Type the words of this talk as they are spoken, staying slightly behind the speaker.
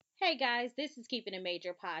Hey guys, this is Keeping It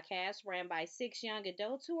Major podcast ran by six young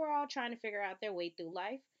adults who are all trying to figure out their way through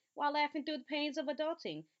life while laughing through the pains of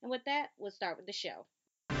adulting. And with that, we'll start with the show.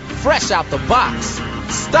 Fresh out the box.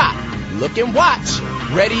 Stop, look and watch.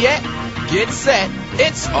 Ready yet? Get set.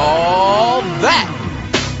 It's all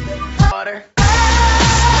that. Water.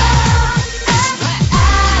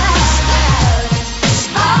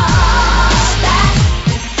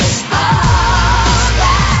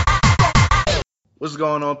 What's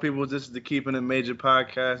going on, people? This is the Keeping It Major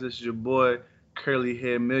podcast. This is your boy, Curly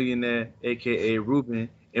Hair Millionaire, a.k.a. Ruben.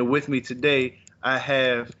 And with me today, I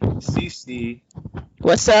have CC.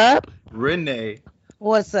 What's up? Renee.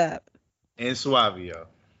 What's up? And Suavio.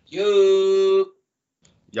 Yo.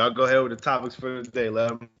 Y'all go ahead with the topics for today. Let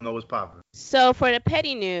them know what's popping. So for the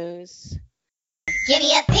petty news. Give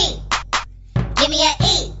me a P. Give me a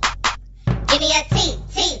E. Give me a T.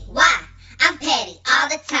 T. Y. I'm petty all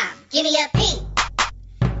the time. Give me a P.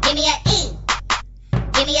 Give me a E.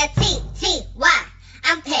 Give me a T. T. Y.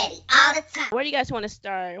 I'm petty all the time. Where do you guys want to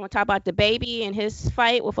start? Want to talk about the baby and his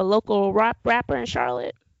fight with a local rapper in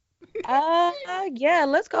Charlotte? Yeah,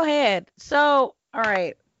 let's go ahead. So, all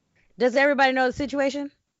right. Does everybody know the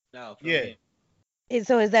situation? No. Yeah.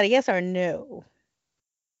 So is that a yes or a no?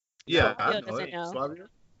 Yeah, No, I know doesn't it. know. Suavio?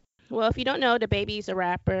 Well, if you don't know, the baby's a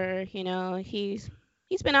rapper. You know, he's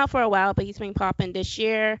been out for a while, but he's been popping this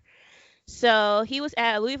year. So he was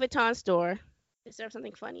at a Louis Vuitton store. Is there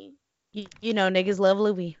something funny? You know, niggas love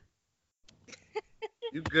Louis.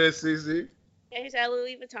 You good, CC? Yeah, he's at a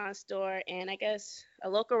Louis Vuitton store, and I guess a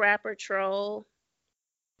local rapper troll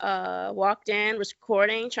walked in, was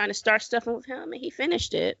recording, trying to start stuff with him, and he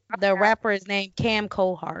finished it. The rapper is named Cam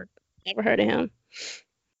Cohart. Never heard of him.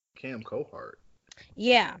 Cam Cohart.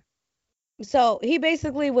 Yeah. So he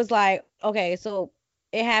basically was like, okay, so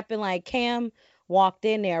it happened like Cam walked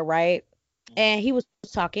in there, right? And he was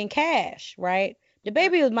talking cash, right? The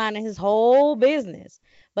baby was minding his whole business.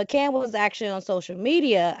 But Cam was actually on social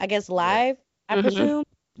media, I guess live, I presume.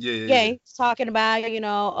 Yeah. He's talking about,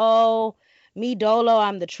 oh, me Dolo,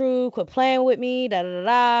 I'm the truth, quit playing with me, da da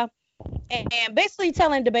da da. And basically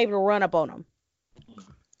telling the baby to run up on him.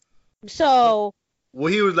 So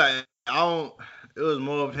Well, he was like, it was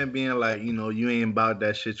more of him being like, you ain't about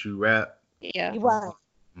that shit you rap. Yeah. right.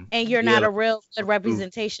 And you're not a real good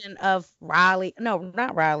representation of Raleigh. No,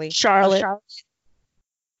 not Raleigh. Charlotte.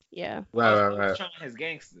 Yeah. Right. Trying his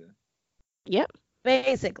gangster. Yep.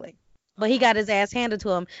 Basically. But he got his ass handed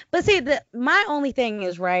to him. But see, my only thing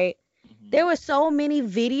is, right, there were so many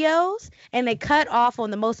videos and they cut off on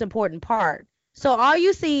the most important part. So all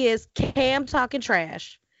you see is Cam talking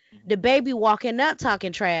trash, the baby walking up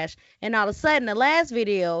talking trash, and all of a sudden, the last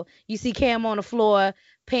video, you see Cam on the floor,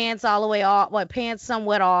 pants all the way off, pants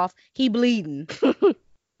somewhat off, he bleeding.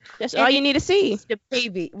 That's all you need to see. The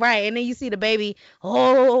baby, right? And then you see the baby,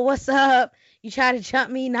 oh, what's up? You try to jump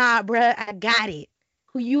me? Nah, bruh, I got it.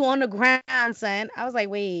 Who you on the ground, son? I was like,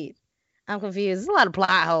 wait, I'm confused. There's a lot of plot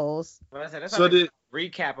holes. Well, that's So like a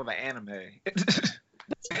recap of an anime.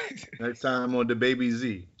 Next time on the Baby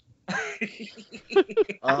Z.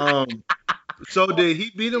 So did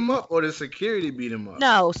he beat him up or the security beat him up?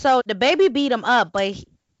 No, so the baby beat him up, but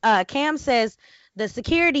Cam says the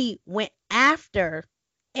security went after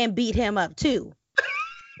and beat him up too.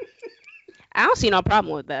 I don't see no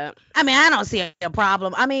problem with that. I mean, I don't see a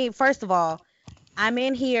problem. I mean, first of all, I'm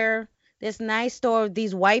in here, this nice store with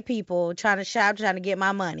these white people trying to shop, trying to get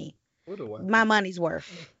my money. My money's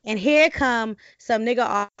worth. And here come some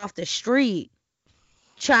nigga off the street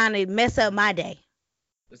trying to mess up my day.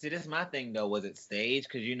 But see, that's my thing though. Was it staged?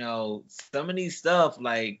 Because some of these stuff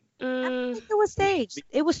like. I don't think it was staged.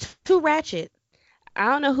 It was too ratchet. I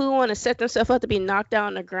don't know who want to set themselves up to be knocked out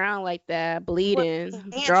on the ground like that, bleeding,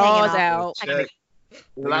 Hands draws hanging out. off. Check.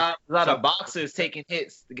 A lot of boxers taking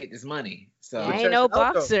hits to get this money. So I ain't no check it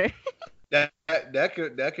out, though. boxer.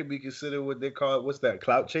 That could be considered what they call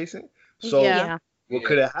clout chasing. So Yeah. what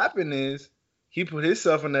could have happened is he put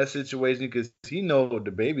himself in that situation because he know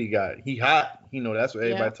the baby he hot. That's what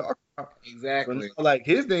everybody talking about. exactly. So, like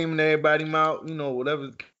his name and everybody mouth,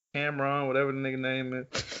 whatever Cameron, whatever the nigga name is.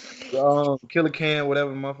 Killer Cam,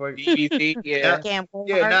 whatever motherfucker. BBC, yeah. Cam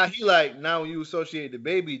Yeah, now when you associate the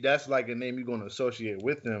baby, that's like a name you're gonna associate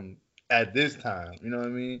with him at this time. You know what I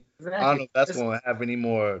mean? Exactly. I don't know if that's gonna have any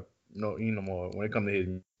more more when it comes to his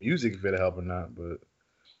music if it'll help or not, but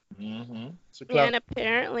it's a Yeah, and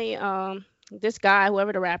apparently, this guy,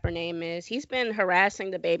 whoever the rapper name is, he's been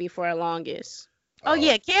harassing the baby for the longest. Oh,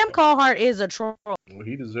 yeah, Cam Cohart is a troll. Well,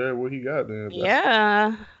 he deserved what he got then.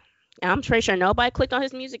 Yeah. I'm pretty sure nobody clicked on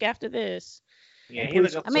his music after this. Yeah,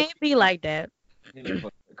 I mean, it'd be like that. he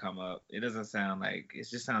look come up. It doesn't sound like it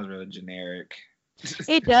just sounds real generic.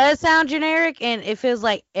 It does sound generic, and it feels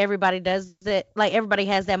like everybody does it. Like everybody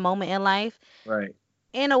has that moment in life. Right.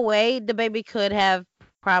 In a way, the baby could have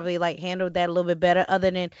probably like handled that a little bit better.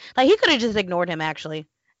 Other than like he could have just ignored him actually,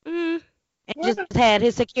 and just had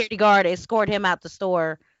his security guard escort him out the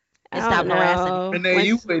store and stop harassing him. And then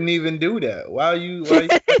you wouldn't even do that. Why you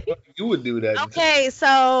would do that? Okay,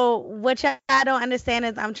 so what I don't understand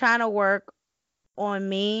is I'm trying to work on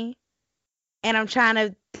me, and I'm trying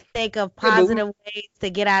to think of positive ways to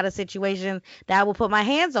get out of situations that I will put my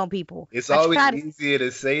hands on people. It's always easier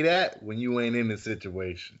to say that when you ain't in the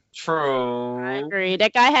situation. True. I agree.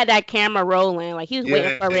 That guy had that camera rolling, like he was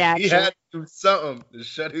waiting for a reaction. He had to do something to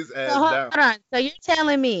shut his ass down. Hold on. So you're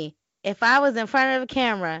telling me if I was in front of a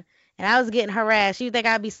camera and I was getting harassed, you think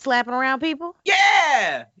I'd be slapping around people?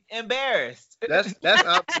 Yeah, embarrassed. That's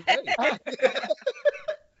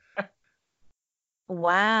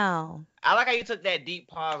Wow. I like how you took that deep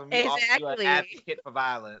pause when you also Exactly. an advocate for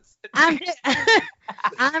violence. I'm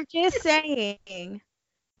just saying,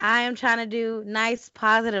 I am trying to do nice,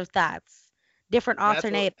 positive thoughts, different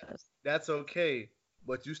alternatives. That's okay,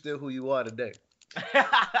 but you still who you are today.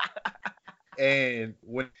 And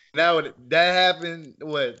when that happened,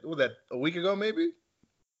 what was that, a week ago maybe?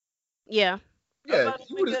 Yeah. Yeah,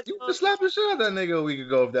 you would have slapped the shit out of that nigga a week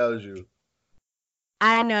ago if that was you.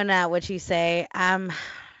 I know not what you say.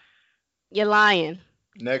 You're lying.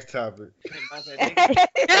 Next topic.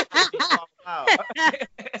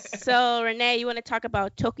 So Renee, you want to talk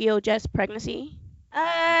about Tokyo Jet's pregnancy?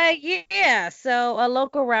 Yeah. So a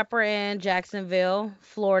local rapper in Jacksonville,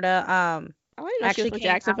 Florida, I didn't know she was from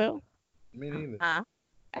Jacksonville. Me neither. I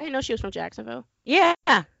didn't know she was from Jacksonville. Yeah,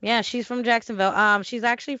 she's from Jacksonville. She's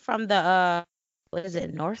actually from the what is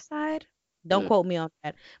it, North Side? Don't quote me on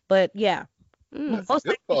that, but yeah, most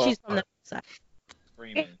likely she's from the North Side.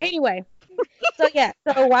 Anyway, so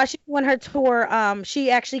while she's doing her tour, she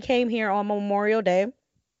actually came here on Memorial Day.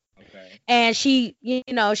 Okay. And she,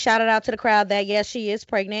 shouted out to the crowd that yes, she is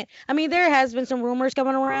pregnant. I mean, there has been some rumors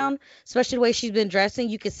coming around, especially the way she's been dressing.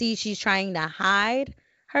 You can see she's trying to hide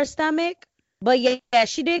her stomach. But yeah,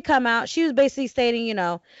 she did come out. She was basically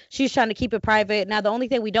stating, she's trying to keep it private. Now, the only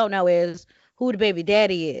thing we don't know is who the baby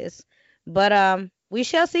daddy is. But we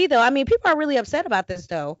shall see, though. I mean, people are really upset about this,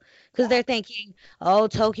 though, because they're thinking, oh,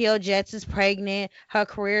 Tokyo Jet's is pregnant. Her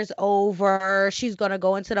career's over. She's going to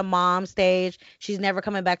go into the mom stage. She's never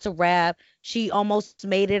coming back to rap. She almost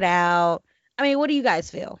made it out. I mean, what do you guys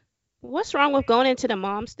feel? What's wrong with going into the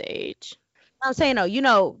mom stage? I'm saying,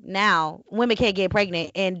 now women can't get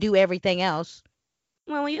pregnant and do everything else.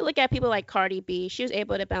 Well, when you look at people like Cardi B, she was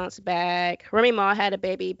able to bounce back. Remy Ma had a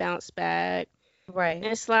baby, bounce back. Right. And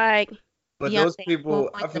it's like... But those people,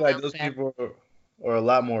 I feel like those people are a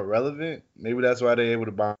lot more relevant. Maybe that's why they're able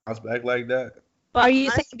to bounce back like that. But are you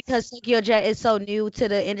saying because Tokyo Jet is so new to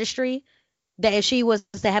the industry that if she was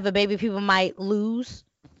to have a baby, people might lose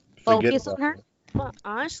focus on her? Well,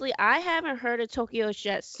 honestly, I haven't heard a Tokyo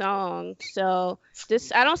Jet song, so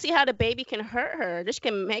I don't see how the baby can hurt her. This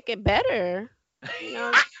can make it better.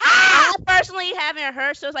 I personally haven't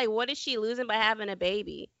heard, so it's like, what is she losing by having a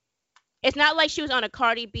baby? It's not like she was on a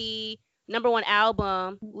Cardi B #1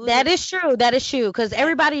 album. That is true, because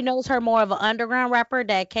everybody knows her more of an underground rapper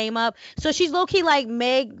that came up. So she's low-key like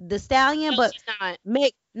Meg the Stallion, but she's not.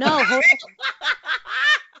 No, hold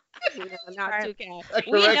on. Not too cat.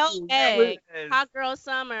 We know Meg. Hot Girl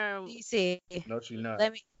Summer. CC. No, she's not.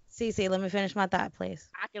 Let me finish my thought, please.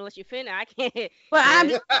 I can let you finish. I can't.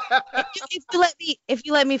 But if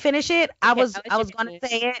you let me finish it, I was gonna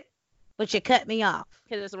say it, but you cut me off.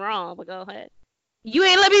 Because it's wrong, but go ahead. You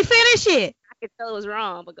ain't let me finish it. I could tell it was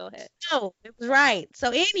wrong, but go ahead. No, it was right.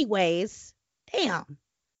 So anyways, damn.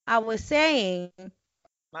 I was saying.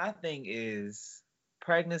 My thing is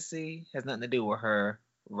pregnancy has nothing to do with her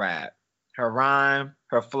rap. Her rhyme,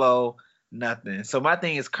 her flow, nothing. So my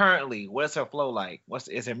thing is currently, what's her flow like?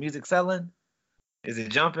 Is her music selling? Is it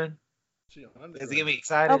jumping? Is it getting me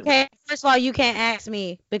excited? Okay, first of all, you can't ask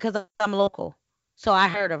me because I'm local. So I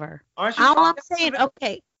heard of her. Aren't you? All I'm saying,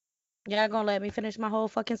 okay. Y'all gonna let me finish my whole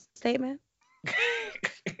fucking statement?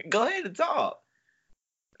 Go ahead and talk.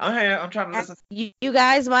 I'm here. I'm trying to listen. You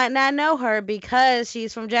guys might not know her because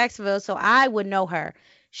she's from Jacksonville, so I would know her.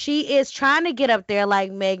 She is trying to get up there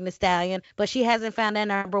like Meg Thee Stallion, but she hasn't found that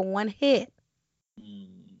 #1 hit.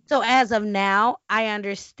 So as of now, I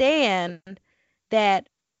understand that,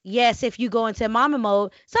 yes, if you go into mama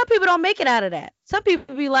mode, some people don't make it out of that. Some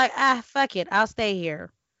people be like, fuck it, I'll stay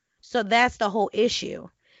here. So that's the whole issue.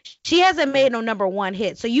 She hasn't made no #1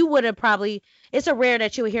 hit, so you would have probably, it's a rare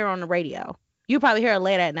that you would hear on the radio. You probably hear her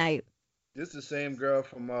late at night. This the same girl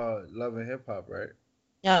from Love and Hip Hop, right?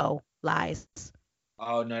 No, lies.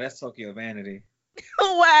 Oh no, that's Tokyo Vanity.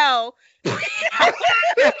 Wow.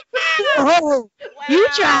 Oh, you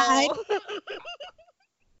tried. Wow.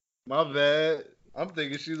 My bad. I'm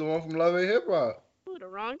thinking she's the one from Love and Hip Hop. Ooh, the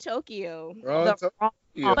wrong Tokyo. Wrong The Tokyo. wrong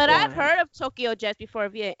Yeah. But I've one. heard of Tokyo Jets before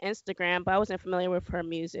via Instagram, but I wasn't familiar with her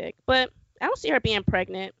music. But I don't see her being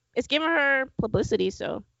pregnant. It's giving her publicity,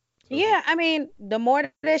 so Yeah, I mean, the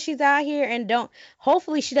more that she's out here and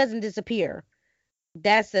hopefully she doesn't disappear.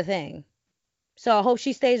 That's the thing. So I hope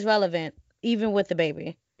she stays relevant, even with the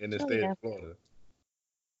baby. In the Oh, state yeah. of Florida.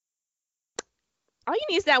 all you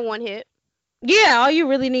need is that one hit. Yeah, all you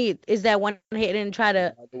really need is that one hit and try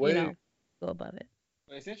to, Out the way. go above it.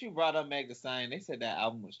 Wait, since you brought up Meg Thee Stallion, they said that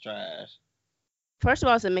album was trash. First of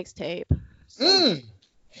all, it's a mixtape.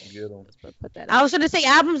 Get 'em. Put that I out. was gonna say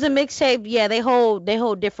albums and mixtape, yeah, they hold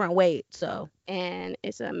different weight. So And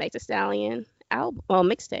it's a Meg Thee Stallion album, well,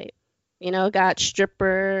 mixtape. Got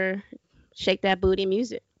stripper, shake that booty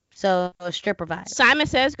music. so stripper vibe. Simon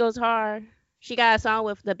Says goes hard. She got a song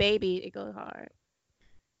with the baby. It goes hard.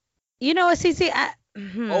 You know what, CC?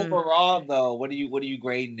 Overall, though, what are you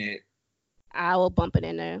grading it? I will bump it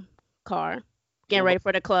in the car. Getting ready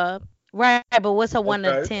for the club. Right, but what's a 1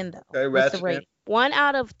 to Okay. 10 though? Okay, What's the ratchet rate? 1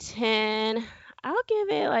 out of 10. I'll give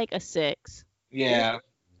it like a 6. Yeah,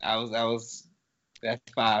 I was. That's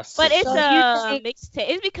 5. But it's So you a think- mixtape.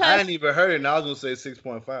 It's I because didn't even heard it, and I was gonna say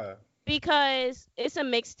 6.5. it's a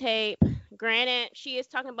mixtape. Granted, she is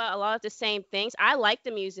talking about a lot of the same things. I like the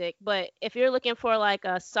music, but if you're looking for like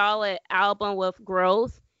a solid album with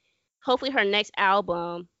growth, hopefully her next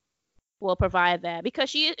album will provide that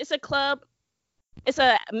because it's a club. It's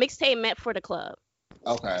a mixtape meant for the club.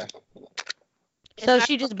 Okay. So not-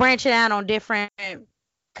 she just branching out on different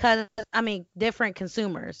different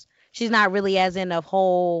consumers. She's not really as in a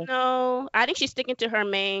whole. No, I think she's sticking to her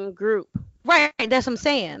main group. Right, that's what I'm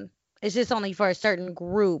saying. It's just only for a certain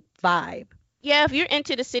group vibe. Yeah, if you're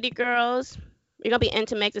into the city girls, you're gonna be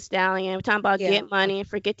into Meg Thee Stallion. We're talking about Yeah. get money,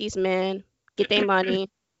 forget these men, get their money.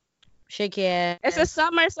 Shake your ass. It's a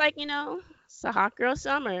summer. It's like it's a hot girl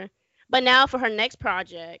summer. But now for her next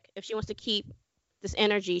project, if she wants to keep this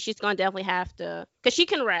energy, she's gonna definitely have to, cause she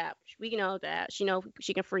can rap. We know that. She can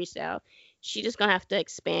freestyle. She's just gonna have to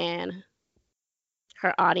expand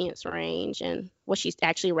her audience range and what she's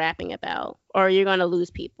actually rapping about, or you're gonna lose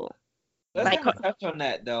people. Let's Like- kind of touch on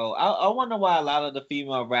that though. I wonder why a lot of the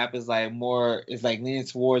female rap is leaning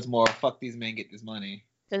towards more fuck these men, get this money.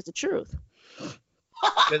 That's the truth.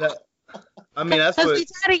 I mean, that's Cause what. we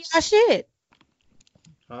tired of y'all shit.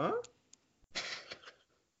 Huh?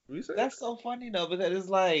 What you say? That's so funny though, because it's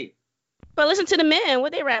like But listen to the men.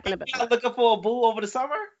 What they rapping about? you not looking for a boo over the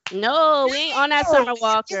summer. No, we ain't on that No, Summer it's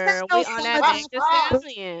Walker. not We no on Summer that Walker. Meg Thee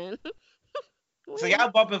Stallion. So y'all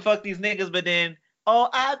bumping fuck these niggas, but then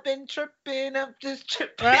I've been tripping, I'm just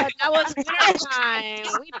tripping. Bruh, that was winter time.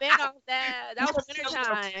 We been off that. That was winter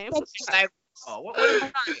time. Like, what is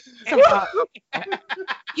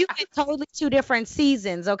You get totally two different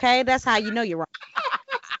seasons, okay? That's how you know you're wrong.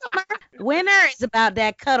 Winter is about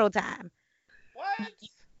that cuddle time. what?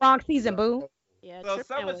 Wrong season, boo. Yeah, So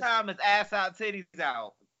tripping was- summertime is ass out, titties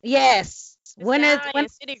out. Yes. it's Winter, Stallion,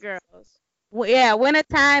 City Girls. winter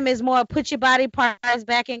time is more put your body parts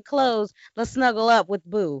back in clothes. Let's snuggle up with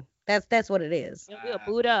boo. That's what it is. Yeah, we'll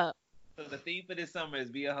boot up. So the theme for this summer is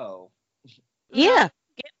be a hoe. Yeah.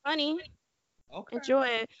 Get money. Okay. Enjoy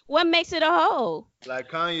it. What makes it a hoe? Like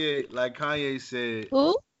Kanye said.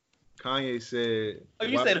 Who? Kanye said. Oh,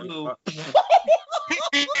 you why- said who?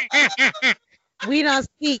 We don't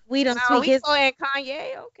speak. We don't Oh, speak we his. going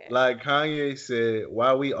Kanye? Okay. Like Kanye said,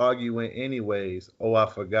 why we arguing anyways? Oh, I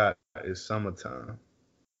forgot. It's summertime.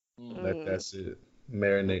 Mm. That's it.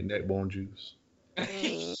 Marinate neck bone juice.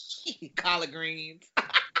 Collard greens.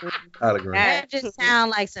 Collard greens. That just sound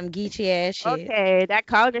like some geeky ass shit. Okay, that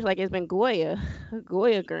collard is like it's been Goya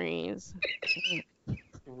greens.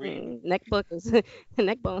 Neck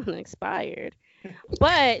bone expired.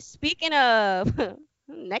 But speaking of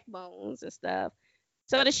neck bones and stuff,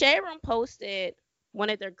 so the Shade Room posted one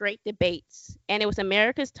of their great debates, and it was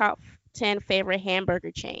America's top 10 favorite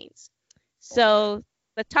hamburger chains. So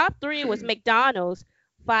the top 3 was McDonald's,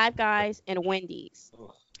 Five Guys, and Wendy's.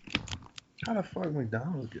 How the fuck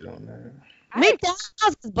McDonald's get on there? McDonald's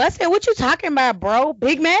is busted. What you talking about, bro?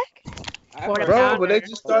 Big Mac? For the Bro, but they pounder.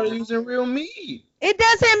 just started using real meat. It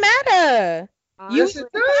doesn't matter. Yes, it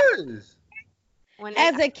does. When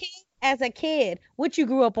As a kid, what you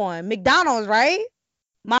grew up on? McDonald's, right?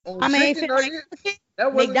 On I mean, chicken nuggets?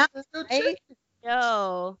 That wasn't McDonald's, real right? chicken.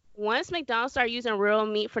 Yo, once McDonald's start using real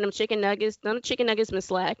meat for them chicken nuggets been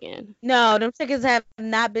slacking. No, them chickens have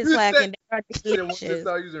not been You slacking. They are You said once they delicious.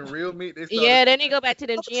 start using real meat, they start. Yeah, then they go back to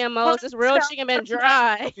them GMOs. This real chicken been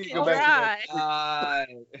dry. You need to go back to Dry.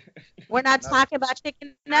 We're not talking about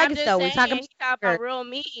chicken I'm nuggets just though. saying, We're talking he talking about real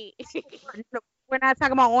meat. we're not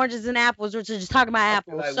talking about oranges and apples. We're just talking about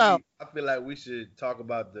apples. I feel like we should talk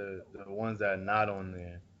about the ones that are not on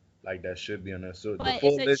there, like that should be on there. So the But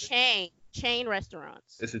full it's a list, chain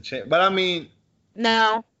restaurants. it's a chain. But I mean,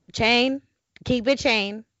 no chain. Keep it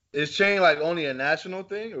chain. is chain like only a national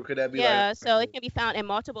thing, or could that be Yeah, like? so it can be found in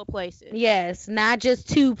multiple places. Yes, not just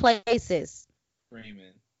 2 places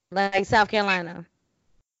Screaming. like South Carolina.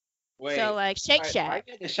 Wait. So like Shake I Shack.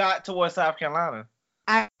 get the shot towards South Carolina.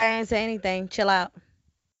 I didn't say anything. Chill out.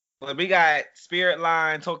 But we got Spirit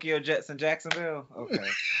Line, Tokyo Jets, and Jacksonville. Okay.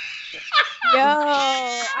 Yo,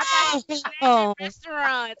 I got Oh,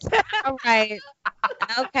 restaurants. all right.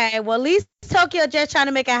 Okay. Well, at least Tokyo just trying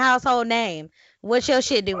to make a household name. What's your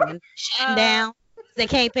shit doing? Shutting down? They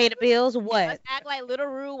can't pay the bills? What? Let's act like Little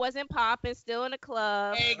Rue wasn't popping, still in the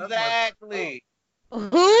club. Exactly.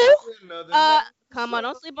 Who? Come on,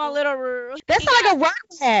 don't sleep on Little Rue. That's like a rock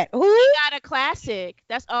cat. Who? He got a classic.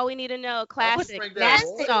 That's all we need to know. Classic. break that Nasty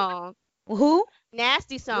wall. song. Who?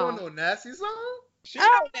 Nasty You song. don't know nasty song? She know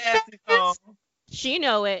nasty song. She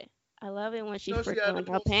know it. I love it when she No, she freaking had with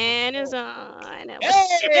the her most- panties on.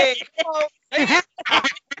 Hey,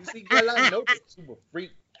 You see, girl, I know that you a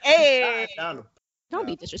freak. hey. Down the- Don't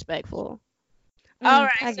be disrespectful. Mm, All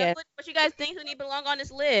right, I so guess. what you guys think who need belong on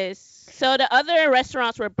this list? So the other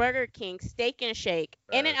restaurants were Burger King, Steak and Shake,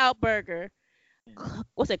 In-N-Out Burger,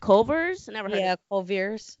 what's it, Culver's? Never heard Yeah, of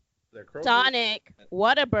Culver's. Is that it. Kroger? Sonic,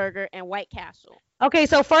 Whataburger, and White Castle. Okay,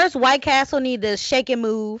 so first White Castle need to shake and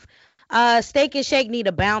move. Steak and Shake need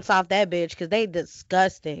to bounce off that bitch because they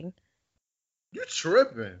disgusting. You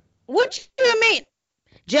tripping? What you mean?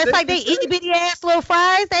 Just Steak like they and Shake? itty bitty ass little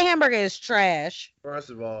fries, that hamburger is trash. First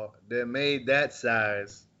of all, they made that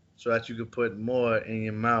size so that you could put more in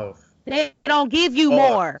your mouth. They don't give you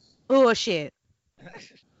more. Bullshit.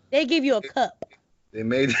 They give you a cup. They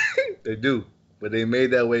made they do, but they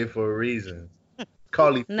made that way for a reason. It's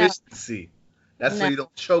called No. efficiency. That's so No. you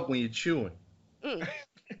don't choke when you're chewing. Mm.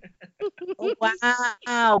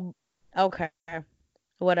 Wow. Okay.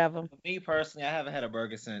 Whatever. Me personally, I haven't had a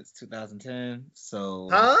burger since 2010, so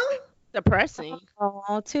Huh? Depressing.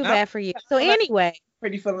 Oh, too bad for you. So anyway,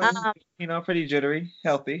 pretty feeling, pretty jittery,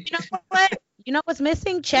 healthy. you know what? You know what's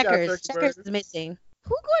missing? Checkers. turkey Checkers burgers. is missing.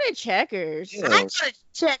 Who go to Checkers? Yeah. I gotta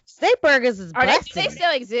check. They burgers is Do they busting.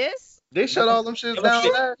 still exist? They shut all them shits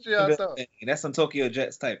down last year, I thought. That's some Tokyo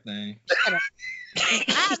Jets type thing. I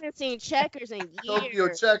haven't seen Checkers in Tokyo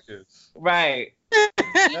years. Checkers. Right.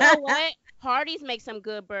 You know what? Hardee's make some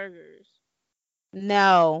good burgers.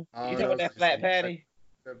 No. I You don't talking know about that if flat it's patty?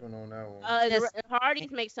 stepping on that one.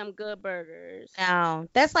 Hardee's make some good burgers. No.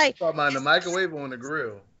 That's like, Talking about in the microwave or on the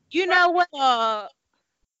grill. you know what?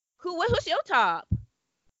 What's your top?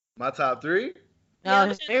 My top three? Yeah, No,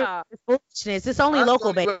 what's your top? it's foolishness. It's only Mine's local,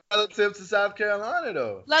 only baby. relative to South Carolina,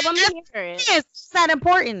 though. Love, I'm hear it. It's not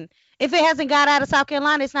important. If it hasn't got out of South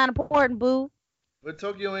Carolina, it's not important, boo. But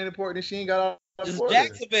Tokyo ain't important if she ain't got all the It's Florida.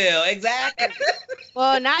 Jacksonville, exactly.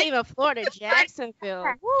 Well, not even Florida, Jacksonville.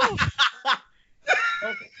 Woo.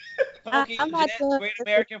 Tokyo I'm not Jets, doing Great this.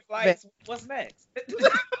 American Flights. What's next?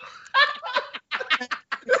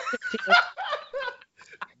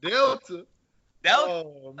 Delta. Delta.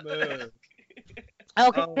 Oh, man.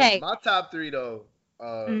 Okay. My top three, though,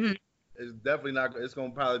 Mhm. is definitely not. It's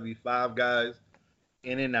going to probably be Five Guys,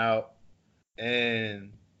 In-N-Out,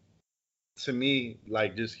 and to me,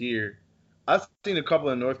 like just here, I've seen a couple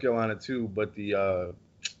in North Carolina too, but the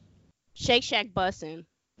Shake Shack bussin'.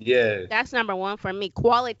 yeah. That's number one for me.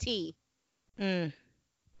 Quality. Mm.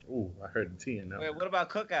 Ooh, I heard the T in that. Wait, one. what about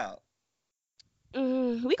Cookout?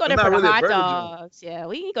 We go I'm there not for the really a hot burger dogs. Yeah,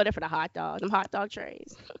 we go there for the hot dogs. Them hot dog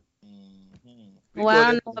trays. Mhm. We Well, go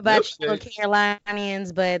I there don't for know the about you milkshakes.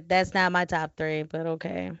 Carolinians, but that's not my top 3, but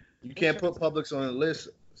okay. You can't put Publix on the list.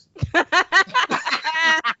 You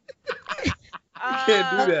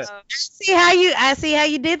can't do that. I see how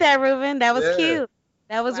you did that, Ruben. That was Yeah. cute.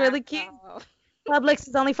 That was really cute. Publix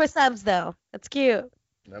is only for subs though. That's cute.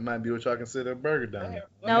 That might be what y'all consider a burger down there.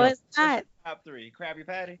 No, it's not. Top three. Krabby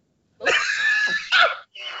Patty.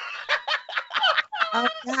 Oh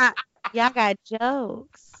God. Y'all got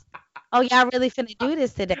jokes. Oh, y'all really finna do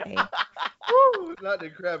this today. Woo, not the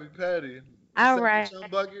Krabby Patty. All Second right. chum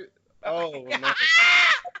bucket. Oh no.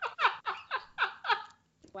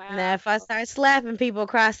 Wow. Now if I start slapping people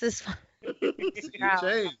across this You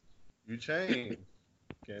change. You change.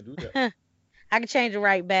 Can't do that. I can change it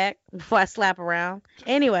right back before I slap around.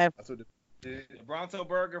 Anyway, That's what The Bronto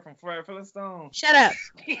Burger from Fred Flintstone. shut up.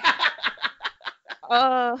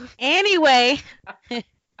 Anyway,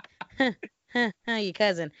 your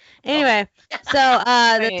cousin. Anyway, so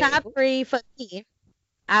the top three for me,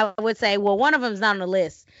 I would say, well, one of them's not on the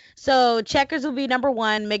list. So Checkers will be number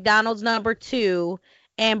 1, McDonald's number 2,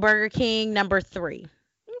 and Burger King number 3.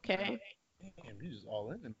 Okay. Damn, you just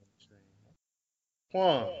all in them.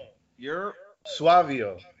 Quan, You're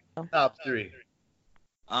Suavio, top 3. if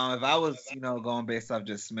I was, going based off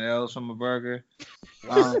just smells from a burger,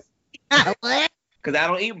 what? Because I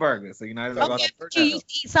don't eat burgers, so I just go Okay, off but you used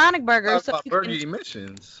to eat Sonic burgers. So Talk you about burger can-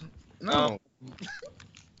 emissions. No.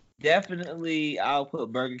 Definitely, I'll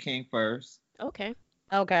put Burger King first. Okay.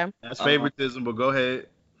 Okay. That's favoritism, but go ahead.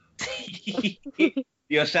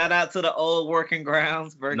 Yo, shout out to the old working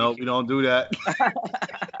grounds. Burger No, King. we don't do that.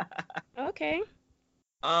 Okay.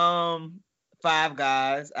 Five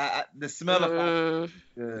Guys. The smell of Five is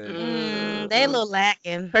good. They a little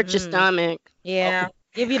lacking. Hurt your stomach. Yeah.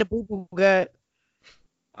 Give you the boo boo gut.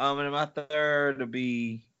 And then my third would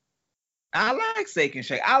be, I like Steak and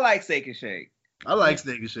Shake. I like Steak and Shake. I like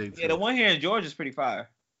Steak and Shake. Yeah, the one here in Georgia is pretty fire.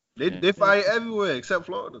 They fire everywhere except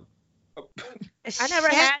Florida. I never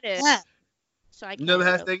had it. So I You never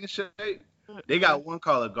had can't Steak and Shake? They got one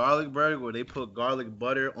called a garlic burger where they put garlic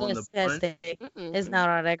butter on the bun. Disgusting. It's not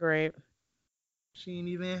all that great. She ain't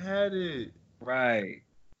even had it. Right.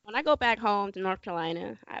 When I go back home to North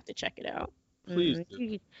Carolina, I have to check it out. Please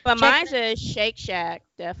Mhm. But Check mine's a Shake Shack,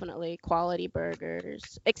 definitely quality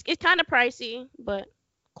burgers. It's kind of pricey, but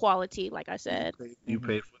quality, like I said. You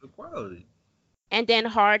pay for the quality. And then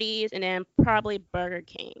Hardee's, and then probably Burger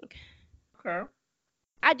King. Okay.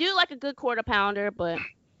 I do like a good quarter pounder, but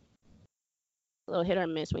a little hit or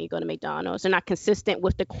miss when you go to McDonald's. They're not consistent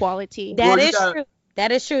with the quality. That Well, you is gotta- true.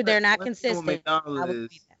 That is true. They're not One thing consistent. with I McDonald's would is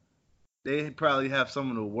agree with that. they probably have some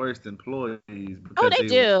of the worst employees. Oh, they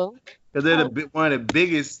do. Because they're one of the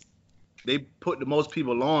biggest. They put the most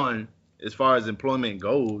people on as far as employment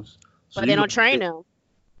goes. So But they don't train them.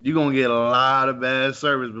 You're going to get a lot of bad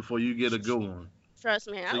service before you get a good one. Trust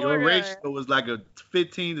me. So your ratio is like a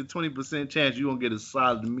 15 to 20% chance you're going to get a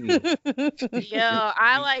solid meal. Yo,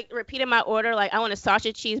 I like repeating my order. Like, I want a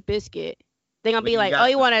sausage cheese biscuit. They're going to But be you like, got oh,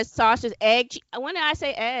 you want a sausage egg? When did I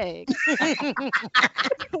say egg?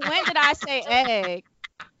 When did I say egg?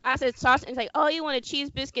 I said sausage. It's like, oh, you want a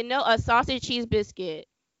cheese biscuit? No, a sausage cheese biscuit.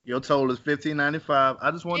 Your total is $15.95.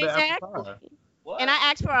 I just wanted Exactly. the apple pie. What? And I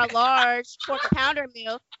asked for a large quarter pounder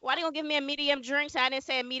meal. Why they gonna give me a medium drink? So I didn't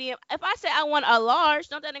say a medium. If I say I want a large,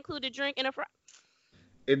 don't that include a drink and a fry?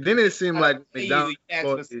 And then it seemed like You McDonald's. ask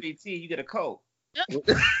for sweet tea, you get a Coke.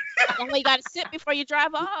 Only you gotta sip before you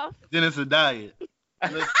drive off. Then it's a diet.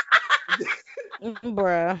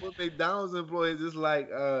 Bruh. With McDonald's employees, it's like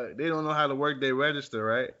they don't know how to work their register,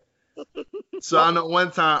 right? So I know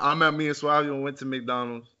one time I remember me and Suavio went to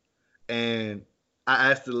McDonald's and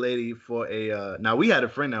I asked the lady for a now we had a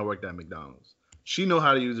friend that worked at McDonald's. She know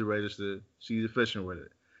how to use the register. She's efficient with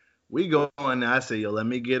it. We go in there, I say, yo, let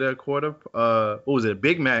me get a quarter what was it, a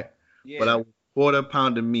Big Mac, Yeah. but I want a quarter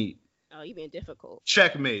pound of meat. Oh, you being difficult.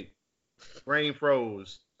 Checkmate. Brain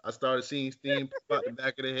froze. I started seeing steam pop out the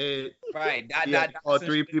back of the head. Right. He had to call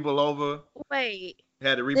 3 people over. Wait.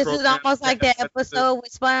 Had to This is reprogram almost like that the episode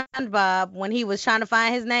with SpongeBob when he was trying to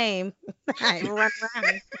find his name. Run around.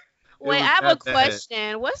 Wait, was I have a that bad.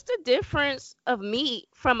 question. What's the difference of meat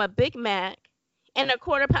from a Big Mac and a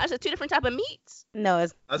quarter pounder? It's 2 different type of meats. No,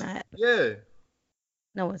 it's That's- not. Yeah.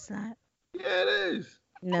 No, it's not. Yeah, it is.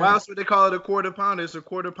 No. Why else would they call it a quarter pounder? It's a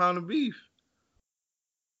quarter pound of beef.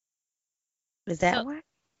 Is that So- why?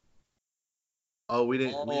 Oh, we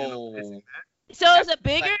didn't. We Oh. didn't So is it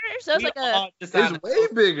bigger? So it's like a. it's way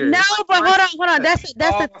bigger. No, but hold on. That's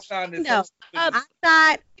the thing, though. Uh,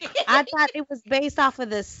 I thought it was based off of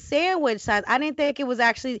the sandwich size. I didn't think it was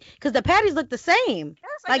actually because the patties look the same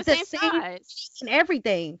That's like like the the same same- size. and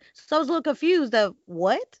everything. So I was a little confused of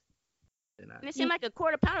what? And it seemed like a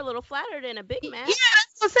quarter pounder a little flatter than a Big Mac. Yeah,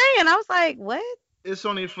 that's what I'm saying. I was like, what? It's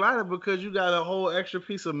only flatter because you got a whole extra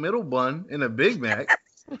piece of middle bun in a Big Mac.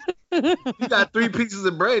 You got 3 pieces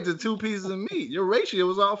of bread to 2 pieces of meat. Your ratio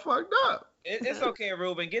was all fucked up. It's okay,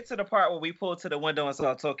 Ruben. Get to the part where we pulled to the window and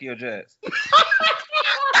saw Tokyo Jets.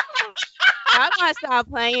 I'm gonna stop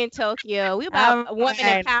playing Tokyo. We about women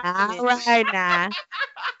empowerment.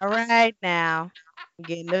 All right now. I'm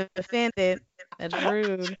getting offended. That's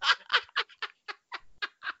rude.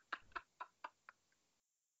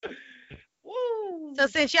 Woo. So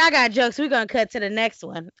since y'all got jokes, we're gonna cut to the next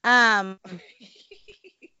one. Because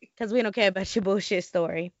we don't care about your bullshit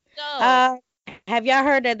story. So, Have y'all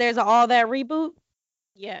heard that there's an All That reboot?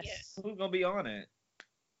 Yes. Who's gonna be on it?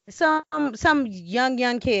 Some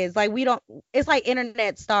young kids. Like we don't. It's like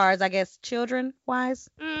internet stars, I guess, children wise.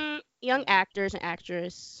 Young actors and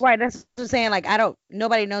actress. Right. That's what I'm saying. Like I don't.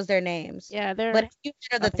 Nobody knows their names. Yeah, they're. But have you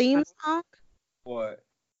heard of the theme song What?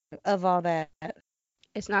 of All That?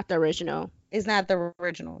 It's not the original. It's not the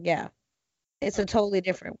original. Yeah. It's a totally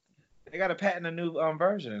different. They got to patent a new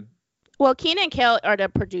version. Well, Keena and Kel are the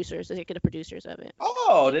producers, the executive producers of it.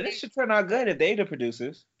 Oh, then it should turn out good if they the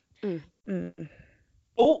producers.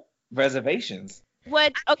 Oh, reservations.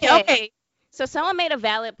 What? Okay. So someone made a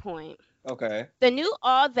valid point. Okay. The new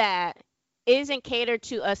All That isn't catered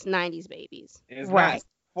to us 90s babies. It's Right. not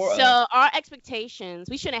for So us. our expectations,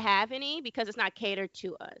 we shouldn't have any because it's not catered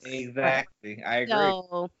to us. Exactly. I agree.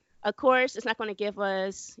 So, of course, it's not going to give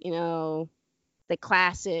us, the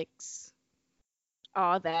classics,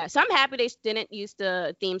 all that. So I'm happy they didn't use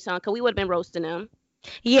the theme song because we would have been roasting them.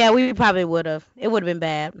 Yeah, we probably would have. It would have been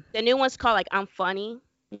bad. The new one's called, like, I'm Funny.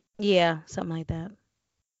 Yeah, something like that.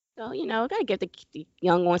 So, gotta give the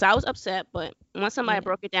young ones. I was upset, but once somebody Yeah.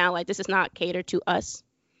 broke it down, like, this is not catered to us,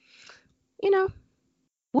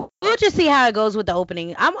 We'll just see how it goes with the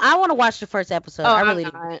opening. I want to watch the first episode. I really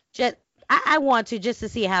do. not. I want to just to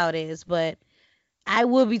see how it is, but I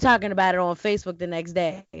will be talking about it on Facebook the next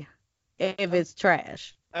day if it's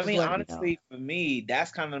trash. I Just mean, let me honestly, for me,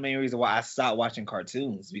 that's kind of the main reason why I stopped watching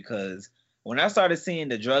cartoons, because when I started seeing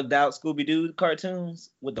the drugged out Scooby Doo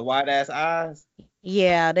cartoons with the wide ass eyes,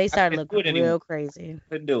 Yeah, they started couldn't do looking it anymore. real crazy.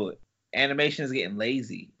 couldn't do it. Animation is getting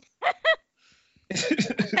lazy.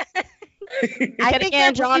 I Could think again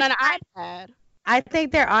they're drawn on really- an iPad. I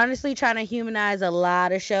think they're honestly trying to humanize a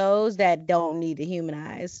lot of shows that don't need to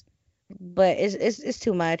humanize, but it's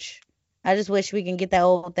too much. I just wish we can get that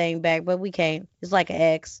old thing back, but we can't. It's like an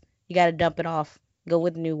ex. You got to dump it off. Go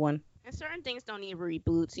with the new one. And certain things don't need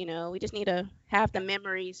reboots, We just need to have the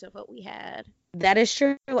memories of what we had. That is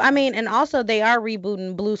true. I mean, and also they are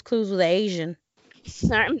rebooting Blue's Clues with an Asian.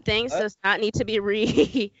 Certain things What? does not need to be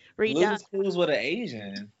Blue's redone. Clues with an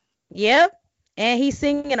Asian. Yep. And he's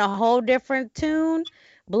singing a whole different tune.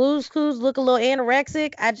 Blue's Clues look a little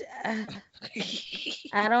anorexic.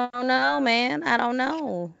 I don't know, man. I don't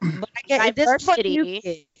know. But I guess this is for the new Diversity.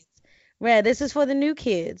 kids. Yeah, this is for the new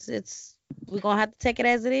kids. We're gonna have to take it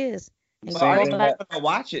as it is. And But go are they back. gonna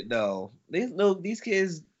watch it though? These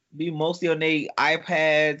kids be mostly on their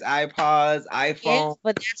iPads, iPods, iPhones. Yes,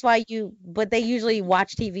 but that's why they usually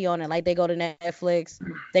watch TV on it. Like they go to Netflix,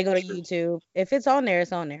 they go to YouTube. If it's on there,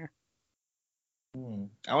 it's on there. I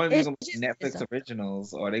wonder if they're It's gonna be just- Netflix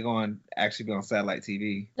originals or are they going to actually be on satellite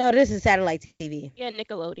TV. No, this is satellite TV. Yeah,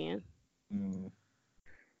 Nickelodeon.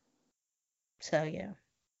 So yeah.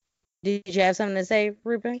 Did you have something to say,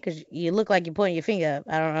 Ruben? Because you look like you're pointing your finger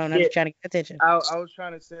up. I don't know if you're trying to get attention. I was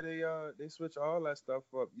trying to say they switch all that stuff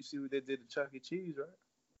up. You see what they did to Chuck E. Cheese,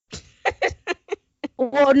 right?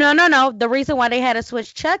 Well, no. The reason why they had to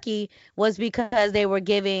switch Chucky was because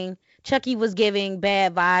Chucky was giving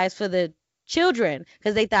bad vibes for the children,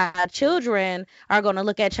 because they thought children are going to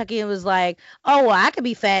look at Chucky and was like, oh, well, I could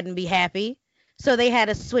be fat and be happy. So they had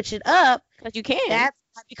to switch it up. Because you can. That's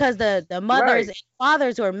because the mothers Right. and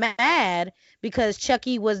fathers were mad because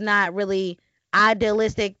Chucky was not really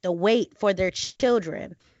idealistic to wait for their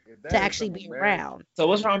children to actually be around. So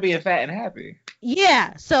what's wrong with being fat and happy?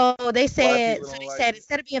 Yeah, so they said, people don't like it.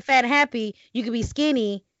 instead of being fat and happy, you could be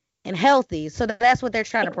skinny and healthy. So that's what they're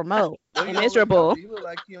trying to promote. And miserable. You look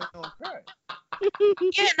like you on crack.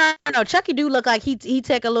 Yeah, no. Chucky do look like he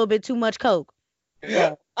take a little bit too much coke.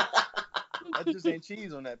 Yeah. That just ain't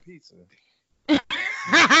cheese on that pizza.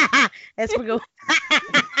 That's for go.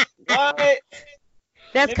 What?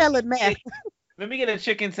 That's colored meth. Let me get a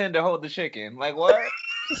chicken tender, hold the chicken. Like what?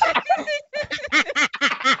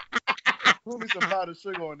 Put me some powdered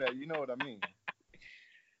sugar on that. You know what I mean?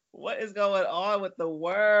 What is going on with the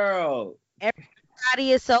world?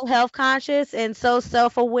 Everybody is so health conscious and so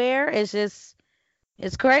self aware. It's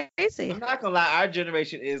crazy. I'm not gonna lie, our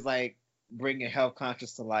generation is like bringing health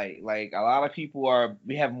conscious to light. Like a lot of people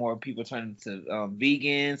we have more people turning to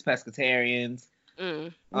vegans, pescatarians.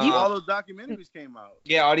 All those documentaries came out.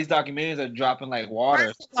 Yeah, all these documentaries are dropping like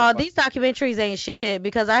water. These documentaries ain't shit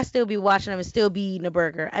because I still be watching them and still be eating a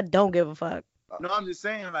burger. I don't give a fuck. No, I'm just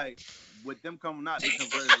saying, like, with them coming out, they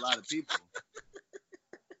converted a lot of people.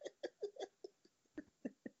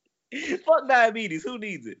 Fuck diabetes. Who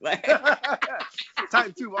needs it? Like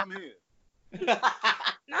Type 2, I'm here.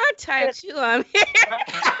 Not type 2, I'm here.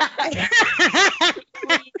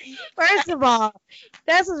 First of all,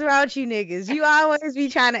 that's what's wrong with you niggas. You always be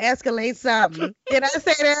trying to escalate something. Did I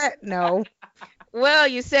say that? No. Well,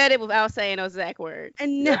 you said it without saying those exact words.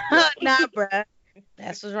 No, nah, bruh.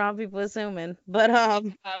 That's what's wrong. People assuming, but High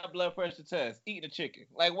blood pressure test. Eating a chicken.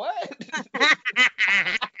 Like what?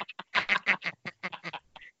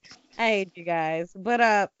 I hate you guys.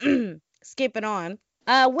 But skipping on.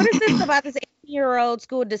 What is this about this 18-year-old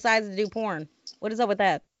school decides to do porn? What is up with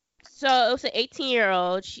that? So it was an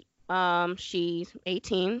 18-year-old. She's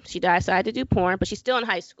 18. She decided to do porn, but she's still in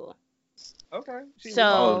high school. Okay.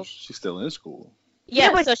 Oh, she's still in school.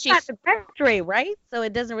 Yeah, but so she's about to graduate, right? So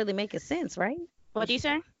it doesn't really make a sense, right? What do you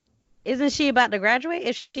say? Isn't she about to graduate?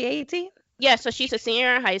 Is she 18? Yeah, so she's a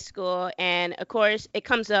senior in high school, and of course, it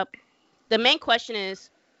comes up. The main question is,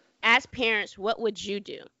 as parents, what would you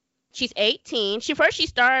do? She's 18. She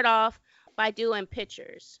started off by doing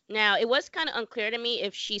pictures. Now, it was kind of unclear to me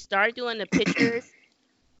if she started doing the pictures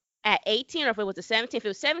at 18 or if it was a 17. If it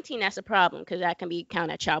was 17, that's a problem because that can be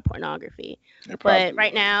counted as child pornography. But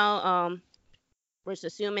right now, we're just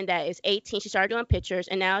assuming that it's 18. She started doing pictures,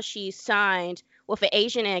 and now she's signed with an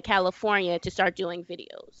Asian in California to start doing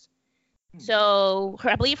videos. So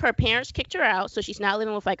I believe her parents kicked her out, so she's now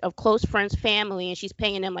living with like a close friend's family, and she's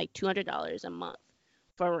paying them like $200 a month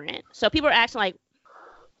for rent. So people are asking like,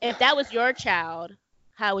 if that was your child,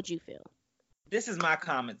 how would you feel? This is my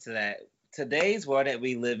comment to that. Today's world that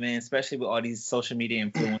we live in, especially with all these social media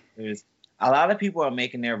influencers, a lot of people are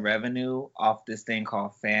making their revenue off this thing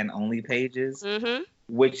called fan-only pages,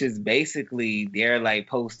 which is basically they're like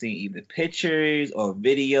posting either pictures or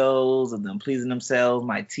videos of them pleasing themselves,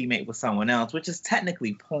 my teammate with someone else, which is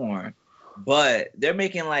technically porn, but they're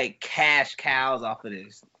making like cash cows off of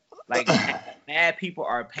this. Like mad people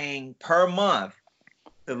are paying per month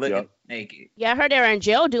to look at naked. Yeah, I heard they were in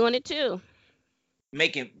jail doing it too.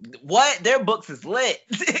 Making what? Their books is lit.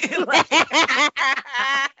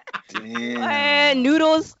 And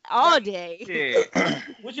noodles all day. Shit.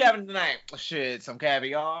 What you having tonight? Shit, some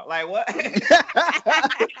caviar. Like what?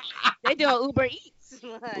 They doing Uber Eats.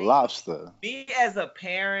 Like, lobster. Me as a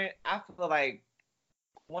parent, I feel like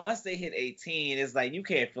once they hit 18, it's like you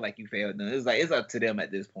can't feel like you failed them. It's like it's up to them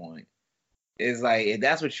at this point. It's like if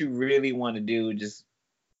that's what you really want to do, just.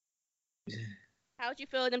 How would you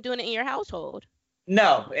feel them doing it in your household?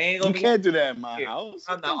 No, it ain't gonna you can't do that in my house.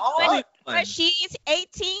 I'm the only one. But she's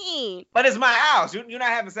 18. But it's my house. You're not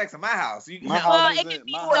having sex in my house. It can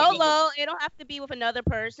be solo. It don't have to be with another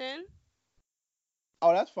person.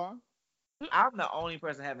 Oh, that's fine. I'm the only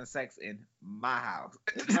person having sex in my house.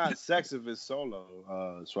 It's not sex if it's solo,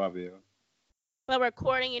 Suavio. But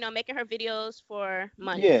recording, making her videos for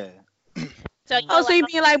money. Yeah. So you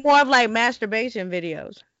mean like more of like masturbation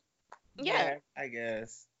videos? Yeah, I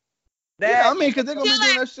guess. I mean, because they're going to be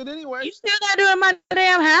doing that shit anyway. You still not doing my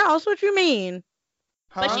damn house. What you mean?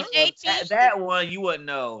 Huh? But she's 18. That one, you wouldn't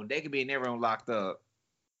know. They could be in their room locked up.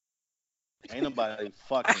 Ain't nobody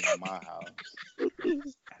fucking in my house.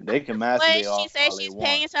 They can masturbate all she said she's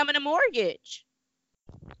paying some of the mortgage.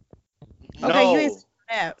 No. Okay, you ain't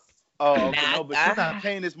that. Oh, okay, no, but she's not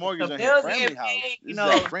paying this mortgage on her friendly house. This is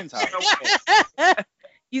her friend's house.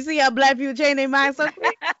 You see how black people change their minds so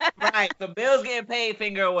quick? Right. The bills getting paid,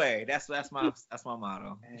 finger away. That's my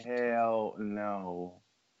motto. Hell no.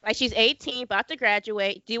 Like she's 18, about to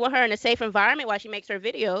graduate. Do you want her in a safe environment while she makes her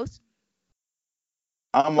videos?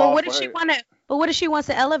 But what if she wants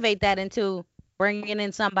to elevate that into bringing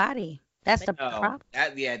in somebody? That's the problem.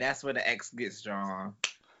 That's where the X gets drawn.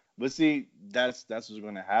 But see, that's what's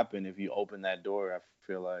gonna happen if you open that door. I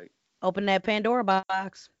feel like open that Pandora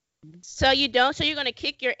box. So you're gonna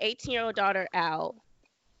kick your 18-year-old daughter out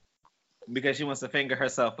because she wants to finger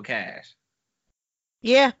herself for cash.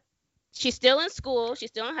 Yeah. She's still in school. She's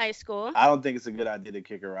still in high school. I don't think it's a good idea to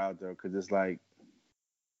kick her out though, because it's like.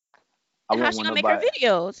 How's she gonna make her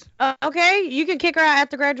videos? Okay, you can kick her out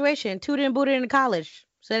after graduation. Tooted and booted into college,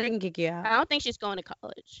 so they can kick you out. I don't think she's going to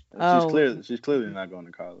college. She's clearly not going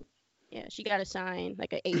to college. Yeah, she got to sign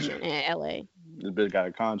like an agent in LA. This bitch got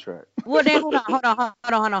a contract. Well, then hold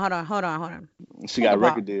on. She got a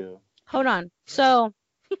record deal. Hold on. So,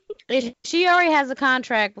 if she already has a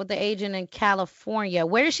contract with the agent in California,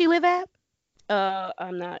 where does she live at?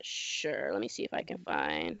 I'm not sure. Let me see if I can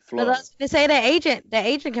find. They say the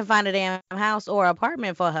agent can find a damn house or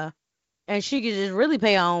apartment for her, and she can just really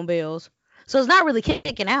pay her own bills. So it's not really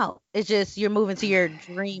kicking out. It's just you're moving to your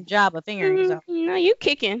dream job of fingering yourself. No, you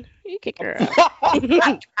kicking her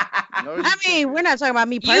out. I mean, we're not talking about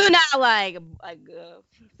me personally. You're not like.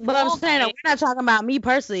 But I'm saying we're not talking about me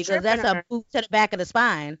personally because that's a boot to the back of the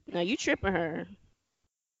spine. No, you tripping her.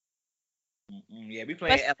 Yeah, we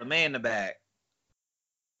playing LMA in the back.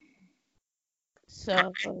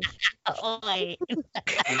 So,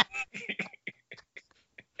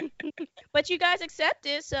 but but you guys accept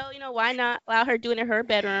it, so why not allow her to do it in her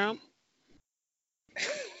bedroom?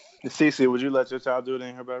 Cece, would you let your child do it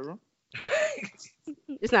in her bedroom?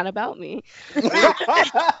 It's not about me. And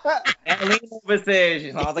lean over says,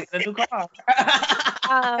 "You sounds like a new car."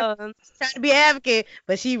 Trying to be an advocate,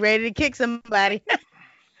 but she ready to kick somebody.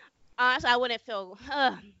 Honestly, I wouldn't feel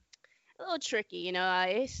a little tricky.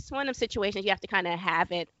 It's one of them situations you have to kind of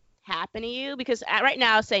have it happen to you because right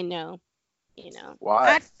now I'll say no.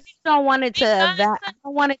 Why? I just don't want it to. Because-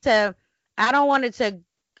 I don't want it to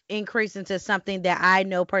increase into something that I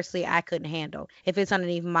know personally I couldn't handle if it's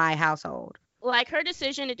underneath my household. Like her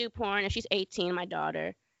decision to do porn, if she's 18, my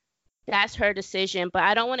daughter, that's her decision. But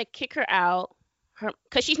I don't want to kick her out,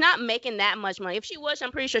 because she's not making that much money. If she was,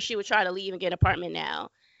 I'm pretty sure she would try to leave and get an apartment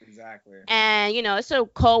now. Exactly. And it's a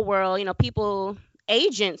cold world. People,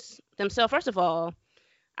 agents themselves. First of all,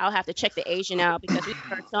 I'll have to check the agent out because we've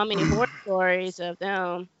heard so many horror stories of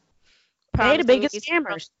them. They the biggest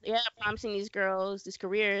promising scammers. promising these girls these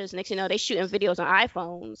careers. Next, they shooting videos on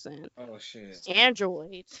iPhones and Oh shit.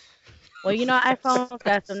 Androids. Well, iPhones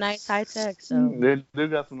got some nice high tech, so They do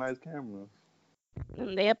got some nice cameras.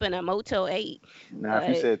 And they up in a Moto 8. Now, if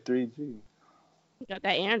you But- said 3G. Got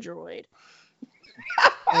that Android.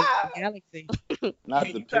 Galaxy. Not the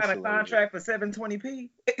You signed a pixelated. contract for 720p.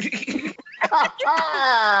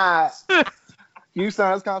 You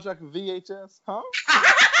signed this contract for VHS, huh?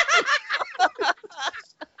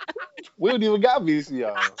 We don't even got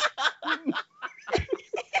VCR.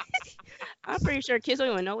 I'm pretty sure kids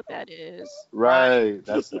don't even know what that is. Right,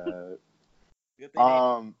 that's sad. Good thing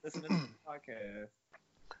they listen to the Um, podcast.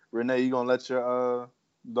 Renee, you gonna let your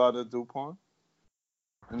daughter do porn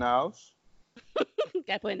in the house?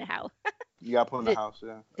 Got put in the house. You gotta put in the house,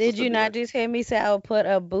 yeah. Did you not just hear me say I would put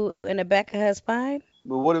a boot in the back of her spine?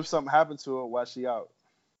 But what if something happened to her while she out?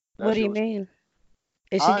 What do you That's mean?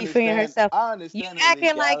 Is I she figuring understand- herself? I You understand the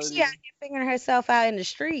acting like she legality. out here figuring herself out in the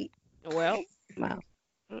street. Well, Wow.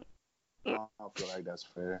 I don't feel like that's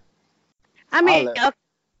fair. I mean, let- okay,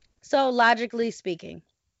 so logically speaking,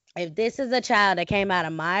 if this is a child that came out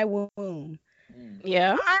of my womb,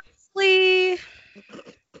 yeah. honestly,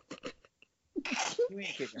 You ain't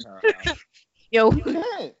kicking her out. Yo, You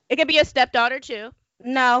can't. it could be a stepdaughter too.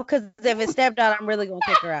 no, because if it's stepdaughter, I'm really gonna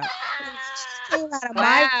kick her out. She came out of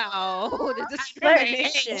my Wow, the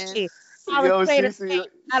discrimination. Hey, I Yo, was straight up Cece, saying,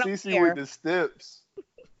 I don't Cece care. with the steps.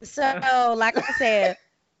 So, like I said,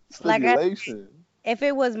 Like I- Stipulation. if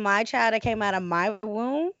it was my child that came out of my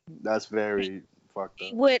womb, That's very fucked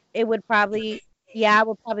up. it would probably, yeah, I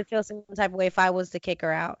would probably feel some type of way if I was to kick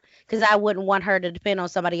her out, because I wouldn't want her to depend on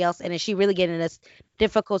somebody else, and if she really get in this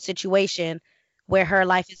difficult situation where her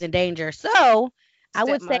life is in danger. So I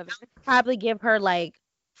would say I Stepmother. would probably give her like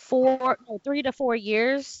 3 to 4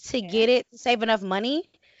 years to get it, to save enough money,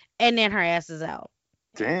 and then her ass is out.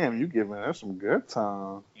 Damn, you giving her some good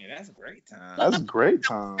time. Yeah, that's a great time. That's great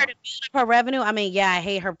time. Her to build up her revenue. I mean, yeah, I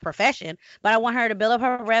hate her profession, but I want her to build up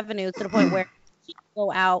her revenue to the point where she can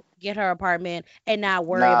go out, get her apartment, and not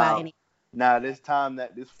worry about anything. Now this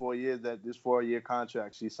 4-year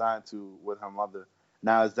contract she signed to with her mother.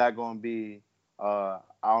 Now is that gonna be I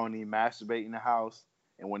only masturbate in the house,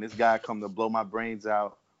 and when this guy come to blow my brains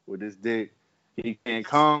out with this dick, he can't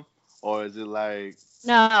come, or is it like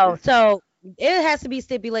No, so it has to be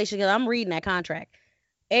stipulation because I'm reading that contract.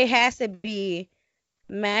 It has to be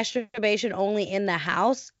masturbation only in the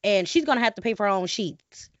house, and she's gonna have to pay for her own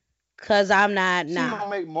sheets. Cause I'm not. she Nah. gonna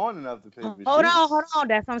make more than enough to pay for Hold sheets? on.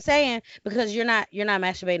 That's what I'm saying. Because you're not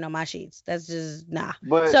masturbating on my sheets. That's just nah.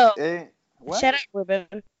 But So, what? Shut up, Ruben.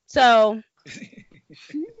 So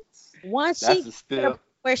once That's she a still.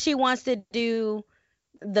 where she wants to do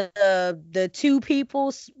the two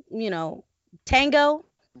people's, tango,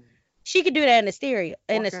 she could do that in the stereo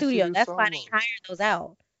in Why the can't she studio. do That's why they solo? hire those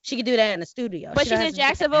out. She could do that in the studio. But She she's don't in have to do that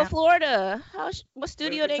Jacksonville, now. Florida. What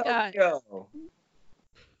studio they got? Yo.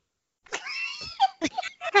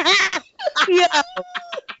 Yeah.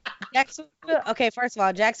 Jacksonville. Okay, first of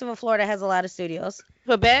all, Jacksonville, Florida has a lot of studios.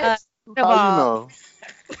 For beds? Second of How all,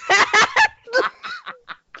 you know?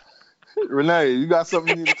 Renee, you got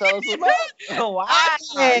something you need to tell us about? Oh, wow.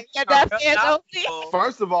 Hey, got that fans Oh,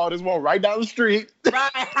 First of all, there's one right down the street.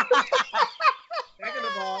 right. Second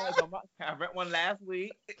of all, I rent one last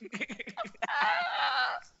week.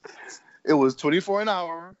 It was 24 an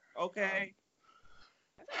hour. Okay.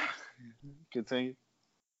 Continue.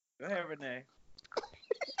 Go ahead, Renee.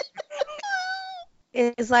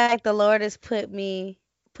 it's like the Lord has putting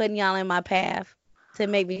y'all in my path to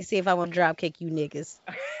make me see if I want to drop kick you niggas.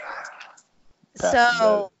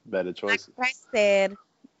 So, better like choices. Christ said,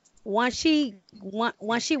 once she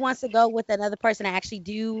wants to go with another person to actually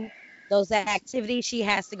do those activities, she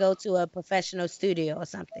has to go to a professional studio or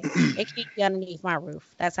something. It can't be underneath my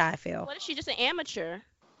roof. That's how I feel. What if she's just an amateur?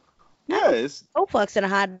 Yes. No fucks in a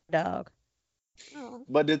hot dog. Oh.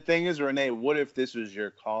 But the thing is, Renee, what if this was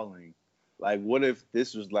your calling? Like, what if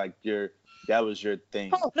this was like that was your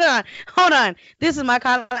thing? Hold on. This is my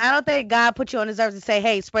calling. I don't think God put you on this earth to say,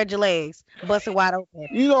 hey, spread your legs, bust it wide open.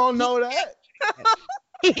 You don't know that.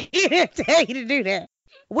 He didn't tell you to do that.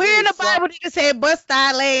 Where in the Bible did it say bust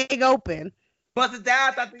thy leg open? Bust it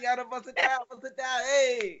down, Tatiana. Bust it down. Bust it down.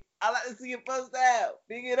 Hey, I like to see it bust down.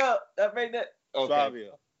 Big it up. That make that. Okay.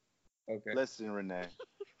 Fabio. Okay. Listen, Renee.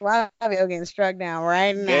 Fabio getting struck down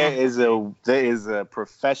right now. There is a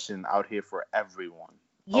profession out here for everyone.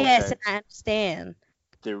 Yes, Okay? I understand.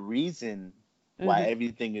 The reason why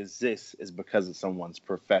everything exists is because of someone's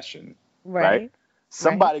profession. Right.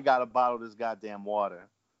 Somebody got to bottle this goddamn water.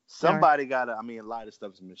 Somebody got to. I mean, a lot of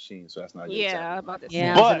stuff is a machine, so that's not. Yeah, about this.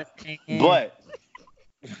 Yeah. But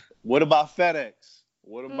what about FedEx?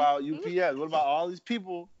 What about UPS? What about all these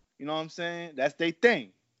people? You know what I'm saying? That's their thing.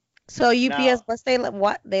 So UPS bust they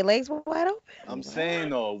legs were wide open? I'm saying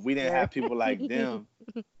though, if we didn't have people like them,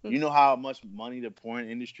 you know how much money the porn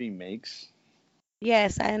industry makes?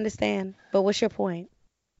 Yes, I understand. But what's your point?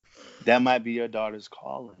 That might be your daughter's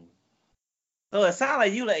calling. So it sounds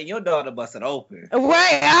like you letting your daughter bust it open.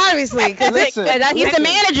 Right, obviously. Because he's the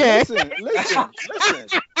manager. Listen.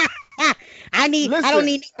 I don't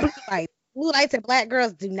need blue lights. Blue lights and black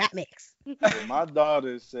girls do not mix. If my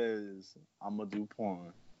daughter says, I'm going to do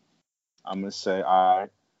porn, I'm going to say, all right,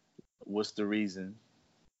 what's the reason?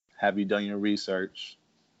 Have you done your research?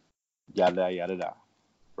 Yada, yada, yada.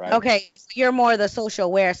 Right? Okay, so you're more the social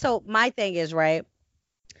aware. So my thing is, right,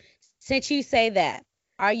 since you say that,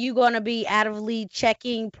 are you going to be actively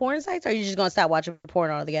checking porn sites, or are you just going to stop watching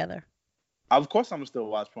porn altogether? Of course I'm going to still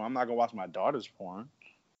watch porn. I'm not going to watch my daughter's porn.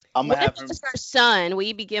 I'm What going to if have it's her son? Will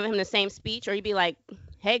you be giving him the same speech, or you be like,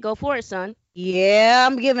 hey, go for it, son? Yeah,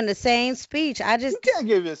 I'm giving the same speech. You can't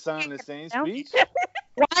give your son the same speech.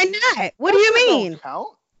 Why not? What do you mean? Don't count.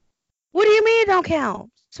 What do you mean it don't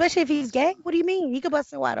count? Especially if he's gay. What do you mean? He could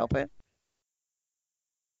bust it wide open.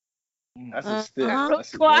 That's a step.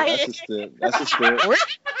 That's a step. That's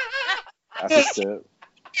a step.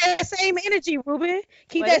 Yeah, same energy, Ruben.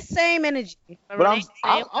 Keep that same energy. But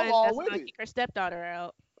I'm all with it. Kick her stepdaughter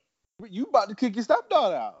out. You about to kick your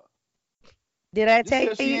stepdaughter out. Did I tell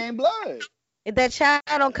you? She ain't blood. If that child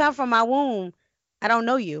don't come from my womb, I don't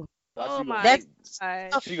know you. Oh my God.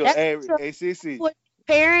 She go, hey, CC.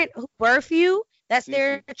 Parent who birth you, that's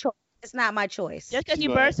their choice. It's not my choice. Just because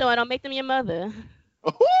you birth someone, don't make them your mother.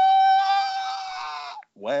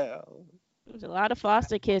 Well. There's a lot of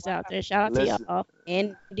foster kids out there. Shout out to y'all.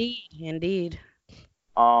 Indeed.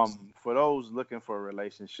 For those looking for a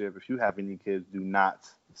relationship, if you have any kids, do not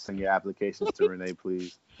send your applications to Renee,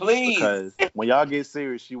 please. Please. Because when y'all get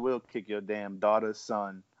serious, she will kick your damn daughter's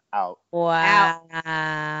son out.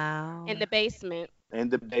 Wow. In the basement. In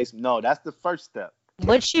the basement. No, that's the first step.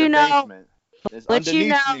 But you know. Basement. It's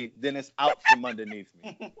underneath me, then it's out from underneath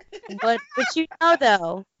me. But you know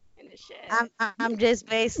though, I'm just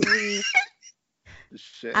basically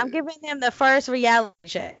I'm giving them the first reality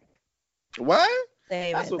check. What?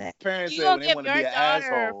 That's what parents you say when gonna they give want to your be an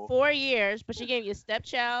daughter asshole. 4 years, but she gave you a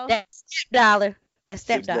stepchild. That's stepdaughter.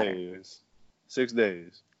 6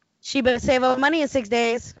 days. She better save up money in 6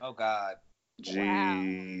 days. Oh God. Jeez.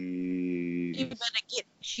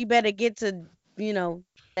 She better get to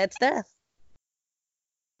that stuff.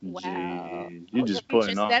 Wow. You just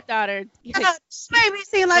putting your on. stepdaughter. This made me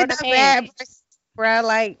seem like the bad person, bro.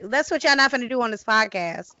 Like that's what y'all not gonna do on this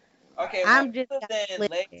podcast. Okay, I'm just other than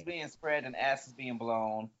legs being spread and asses being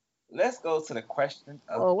blown, let's go to the question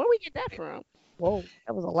of. Oh, where we get that from? Whoa,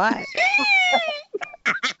 that was a lot.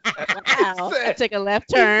 Wow, I took a left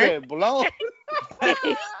turn. Blown.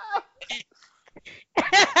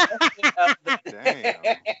 Damn.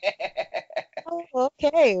 Oh,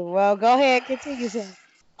 okay, well, go ahead, continue, sir.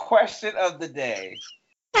 Question of the day.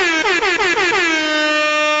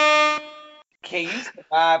 Can you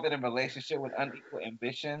survive in a relationship with unequal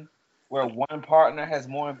ambition, where one partner has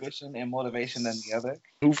more ambition and motivation than the other?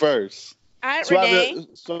 Who first? All right, Renee.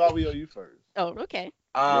 Suavio, you first. Oh, okay.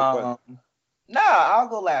 Nah, I'll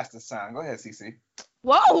go last this time. Go ahead, CC.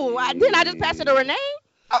 Whoa! Didn't I just pass it to Renee?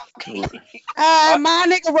 My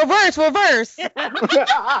nigga, reverse. Play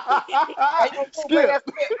that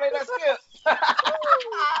skip.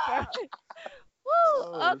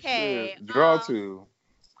 Woo! Okay. Shit. Draw two.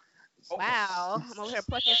 Wow, I'm over here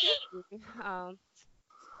plucking shit.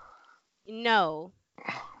 No.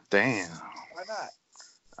 Damn. Why not?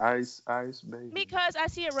 Ice, baby. Because I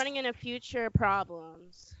see it running into future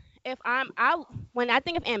problems. when I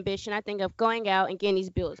think of ambition, I think of going out and getting these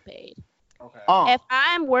bills paid. Okay. If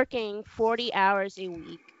I'm working 40 hours a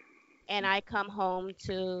week and I come home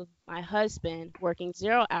to my husband working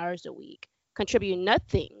 0 hours a week, contributing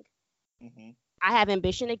nothing, Mm-hmm. I have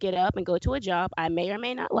ambition to get up and go to a job I may or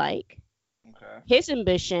may not like. Okay. His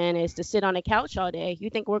ambition is to sit on the couch all day. You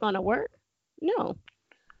think we're going to work? No.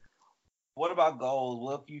 What about goals?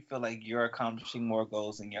 What if you feel like you're accomplishing more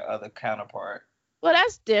goals than your other counterpart? Well,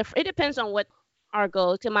 that's different. It depends on what our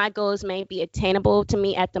goals. So my goals may be attainable to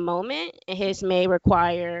me at the moment, and his may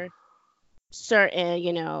require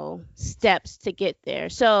certain, steps to get there.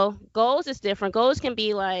 So goals is different. Goals can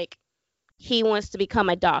be like he wants to become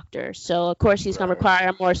a doctor. So of course he's going to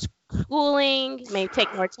require more schooling, may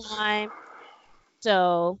take more time.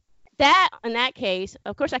 So that in that case,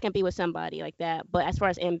 of course I can be with somebody like that. But as far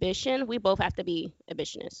as ambition, we both have to be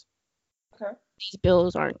ambitious. Okay. These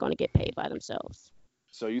bills aren't going to get paid by themselves.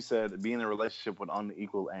 So you said be in a relationship with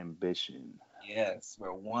unequal ambition. Yes,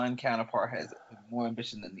 where one counterpart has more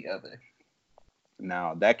ambition than the other.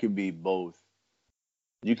 Now that could be both.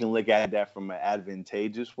 You can look at that from an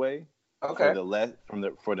advantageous way Okay.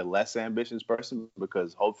 for the less ambitious person,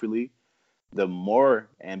 because hopefully the more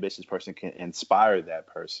ambitious person can inspire that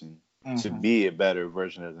person to be a better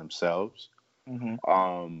version of themselves.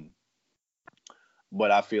 Mm-hmm.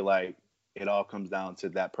 But I feel like it all comes down to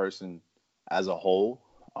that person as a whole.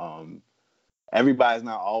 Everybody's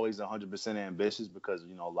not always 100% ambitious because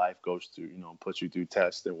life goes through puts you through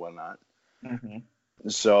tests and whatnot. Mm-hmm.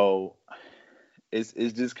 So it's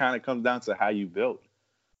just kind of comes down to how you build.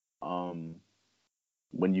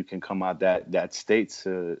 When you can come out that state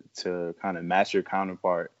to kind of match your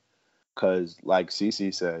counterpart, because like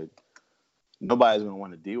Cece said, nobody's gonna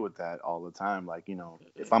want to deal with that all the time. Like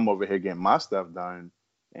if I'm over here getting my stuff done,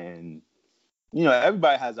 and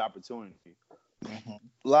everybody has opportunity. Mm-hmm.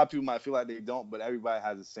 A lot of people might feel like they don't, but everybody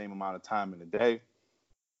has the same amount of time in the day.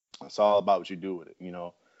 It's all about what you do with it.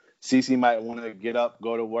 Cece might want to get up,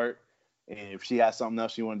 go to work, and if she has something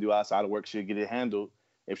else she want to do outside of work, she'll get it handled.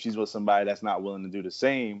 If she's with somebody that's not willing to do the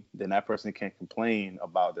same, then that person can't complain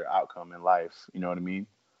about their outcome in life. You know what I mean?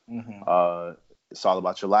 Mm-hmm. It's all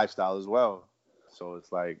about your lifestyle as well. So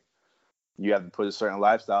it's like you have to put a certain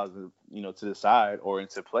lifestyles, to the side or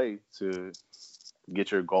into play to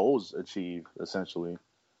get your goals achieved, essentially.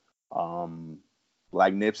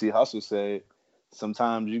 Like Nipsey Hussle said,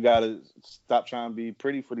 sometimes you gotta stop trying to be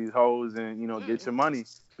pretty for these hoes and get your money.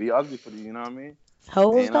 Be ugly for these, you know what I mean?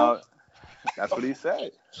 Hoes though? That's what he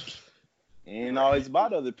said. It ain't always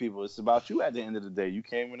about other people. It's about you at the end of the day. You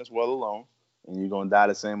came in this world alone, and you're gonna die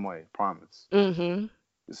the same way. Promise. Mm-hmm.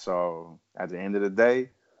 So at the end of the day,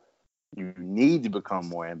 you need to become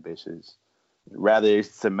more ambitious. Rather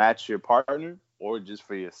it's to match your partner or just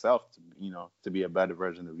for yourself to be a better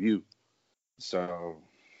version of you. So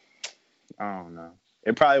I don't know.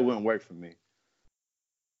 It probably wouldn't work for me.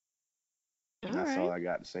 And that's all I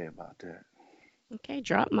got to say about that. Okay,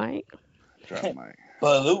 drop mic. Drop mic.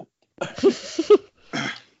 Baloo.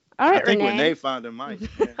 All right, I think Renee. Renee found a mic.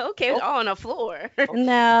 Okay, it's all on the floor.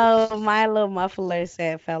 No, my little muffler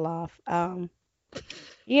set fell off.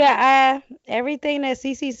 Yeah, everything that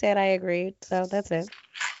Cece said, I agreed. So that's it.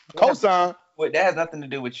 Cosign. Wait, that has nothing to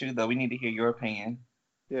do with you, though. We need to hear your opinion.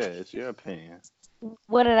 Yeah, it's your opinion.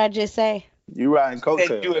 What did I just say? You riding You said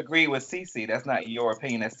coattails. you agree with Cece. That's not your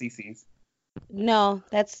opinion. That's Cece's. No,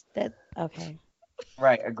 that's okay.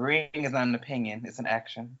 Right. Agreeing is not an opinion. It's an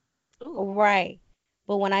action. Right.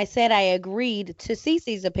 But when I said I agreed to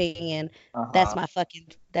Cece's opinion, that's my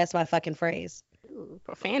fucking phrase. Ooh,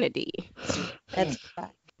 profanity. That's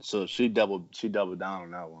fine. So she doubled down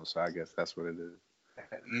on that one. So I guess that's what it is.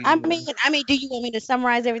 I mean, do you want me to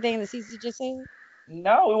summarize everything that Cece just said?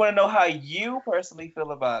 No, we want to know how you personally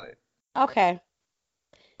feel about it. Okay.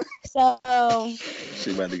 So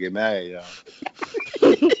She about to get mad, y'all.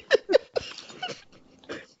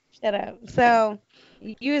 shut up. So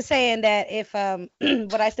you were saying that if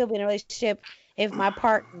would I still be in a relationship if my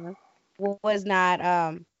partner was not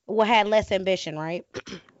had less ambition, right?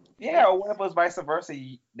 Yeah, or what if it was vice versa?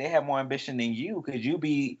 They have more ambition than you. Could you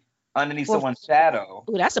be underneath someone's shadow?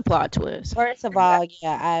 Ooh, that's a plot twist. First of all,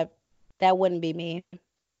 yeah, that wouldn't be me.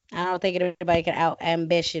 I don't think anybody can out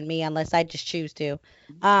ambition me unless I just choose to.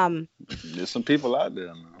 There's some people out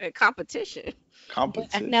there, man. Competition.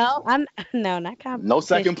 Competition. No, not competition. No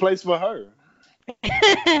second place for her.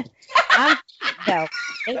 No.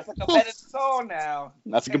 That's a competitive song now.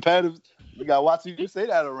 That's a competitive. You gotta watch who you say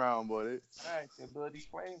that around, boy. All right, the ability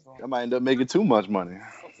plays on. That might end up making too much money.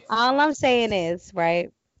 All I'm saying is,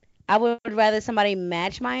 right, I would rather somebody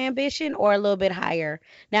match my ambition or a little bit higher.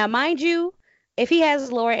 Now, mind you, if he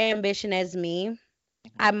has lower ambition as me,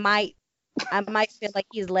 I might feel like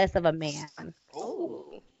he's less of a man.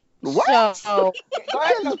 Ooh. What? So You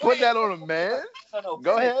can't just put that on a man. No,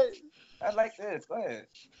 Go finish. ahead. I like this. Go ahead.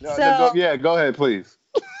 No, So- go ahead, please.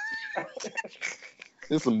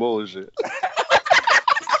 It's some bullshit.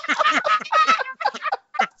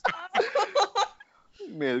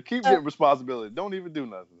 Man, keep getting responsibility. Don't even do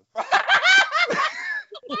nothing.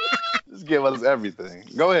 Just give us everything.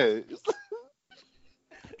 Go ahead. If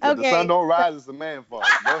the Okay. sun don't rise, it's a man's fault.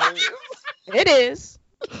 Go ahead. It is.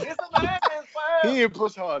 It's a man's He world. didn't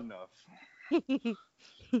push hard enough. Go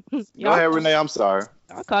Y'all, ahead, Renee. I'm sorry.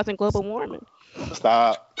 y'all causing global warming.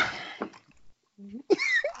 Stop.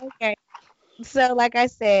 okay. So like I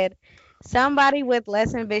said, somebody with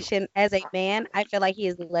less ambition as a man, I feel like he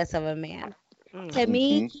is less of a man. To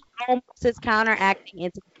me, he almost is counteracting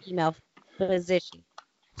into the female position.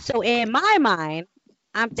 So in my mind,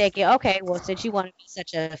 I'm thinking, okay, well, since you want to be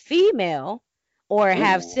such a female or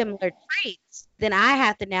have Ooh. similar traits, then I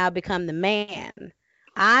have to now become the man.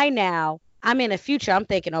 I'm in the future. I'm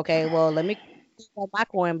thinking, okay, well, let me on my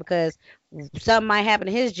coin because something might happen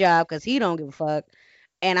to his job because he don't give a fuck,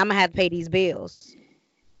 and I'm gonna have to pay these bills.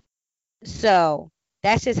 So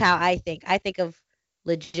that's just how I think. I think of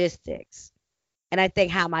logistics, and I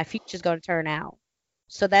think how my future's gonna turn out.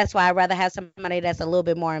 So that's why I'd rather have somebody that's a little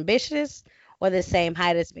bit more ambitious or the same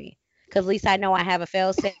height as me, because at least I know I have a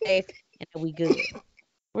fail safe and that we good.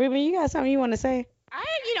 Ruben, you got something you want to say?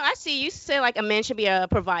 I see you say like a man should be a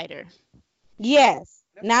provider. Yes.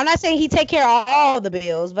 Now I'm not saying he take care of all the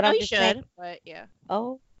bills, but No, I'm he just should. saying. But yeah,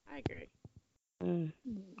 Oh. I agree. Mm.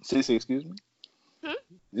 Cece, excuse me. Hmm?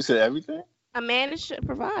 You said everything? A man should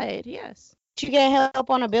provide. Yes. You get help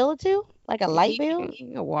on a bill or two, like a light He- bill.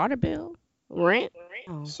 a water bill, rent.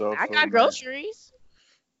 Oh. So I for got man, groceries.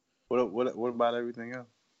 What about everything else?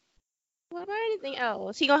 What about anything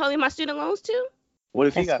else? He gonna help me with my student loans too? What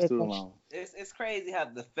if he That's a got good student question. loans? It's crazy how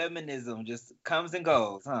the feminism just comes and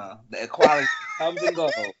goes, huh? The equality comes and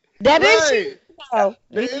goes. That is Right. true. though.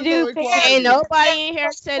 There You is do no pay- equality. Ain't nobody in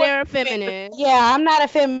here said they're a feminist. Yeah, I'm not a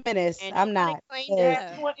feminist. And I'm nobody not. claimed Yeah.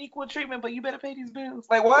 that. You want equal treatment, but you better pay these bills.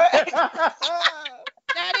 Like what?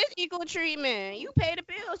 That is equal treatment. You pay the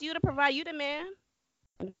bills. You to provide. You the man.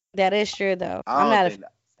 That is true though. I I'm don't not a. think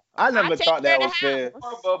that. I never take thought care that of was the fair.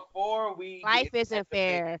 house. Before we Life get isn't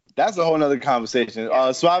fair. That's a whole nother conversation.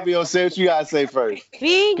 Suavio, say what you gotta say first.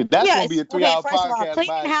 Being 'Cause that's yeah, gonna be a okay, 3-hour first of all, podcast by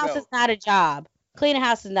cleaning house itself. is not a job. Cleaning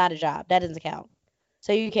house is not a job. That doesn't count.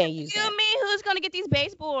 So you can't use You that. mean who's gonna get these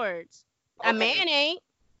baseboards? A Okay. man ain't.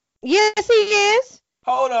 Yes, he is.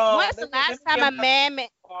 Hold on. When's the last time a man?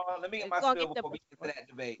 Let me get is my gonna spill get the before we get to that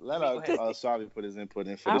debate. Let Go ahead. Suavio put his input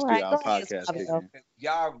in for All this right, 3-hour go ahead, podcast Suavio. kicking.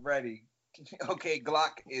 Y'all ready? Okay,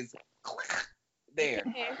 Glock is there.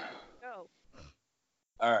 Okay, go.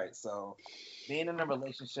 All right, so being in a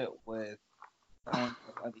relationship with someone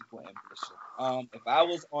with unequal ambition. If I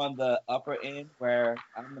was on the upper end where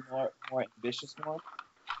I'm the more ambitious one,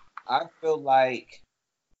 I feel like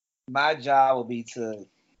my job will be to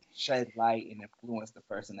shed light and influence the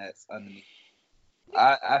person that's underneath.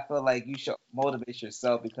 I feel like you should motivate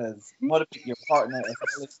yourself because motivate your partner as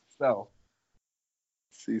well as yourself.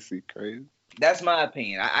 CC crazy. That's my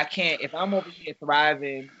opinion. I can't if I'm over here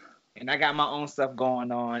thriving and I got my own stuff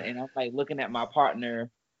going on and I'm like looking at my partner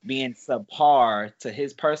being subpar to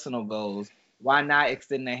his personal goals, why not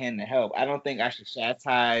extend that hand to help? I don't think I should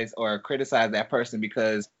chastise or criticize that person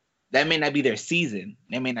because that may not be their season.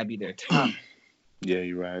 That may not be their time. Yeah,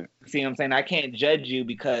 you're right. See what I'm saying? I can't judge you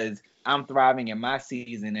because I'm thriving in my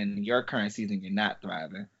season and in your current season you're not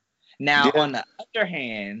thriving. Now, Yeah. on the other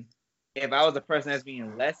hand, if I was a person that's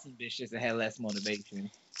being less ambitious and had less motivation,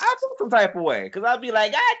 I'd feel some type of way. Because I'd be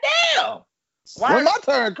like, God damn! When my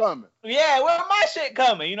turn coming? Yeah, where my shit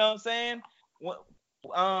coming? You know what I'm saying?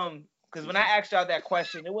 Because when I asked y'all that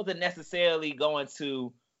question, it wasn't necessarily going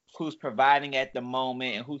to who's providing at the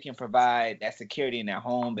moment and who can provide that security in their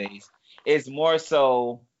home base. It's more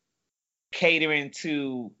so catering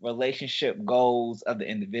to relationship goals of the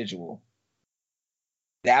individual.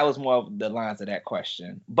 That was more of the lines of that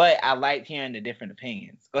question. But I like hearing the different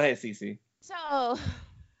opinions. Go ahead, Cece. So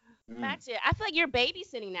back to it. I feel like you're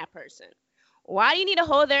babysitting that person. Why do you need to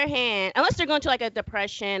hold their hand unless they're going to like a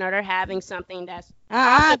depression or they're having something that's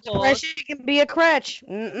obstacles? Depression can be a crutch.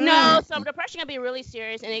 Mm-mm. No, so depression can be really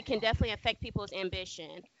serious and it can definitely affect people's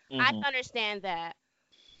ambition. I Mhm. understand that.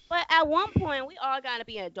 But at one point, we all got to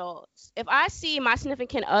be adults. If I see my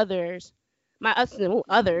significant others,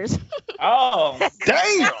 others, Oh,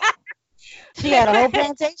 Damn! She got a whole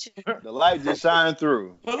plantation. The light just shining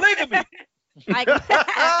through. polygamy. like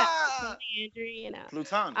Andrew, you know,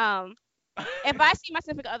 Plutonic. If I see my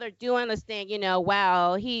significant other doing this thing,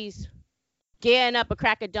 wow, he's getting up a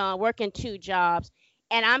crack of dawn, working 2 jobs,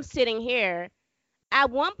 and I'm sitting here. At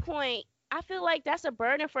one point, I feel like that's a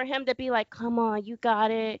burden for him to be like, "Come on, you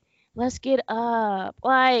got it. Let's get up."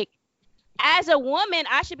 Like, as a woman,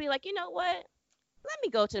 I should be like, you know what? Let me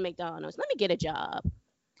go to the McDonald's. Let me get a job.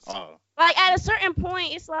 Oh, Like, at a certain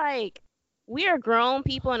point, it's like we are grown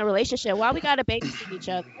people in a relationship. Why we gotta babysit each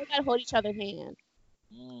other? We gotta hold each other's hand.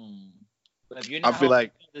 Mm. But if you're I not feel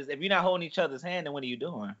like holding each other's hand, then what are you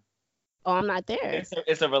doing? Oh, I'm not there.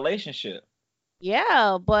 It's a relationship.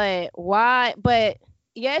 Yeah, but why? But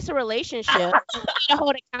yeah, it's a relationship. We need to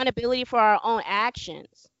hold accountability for our own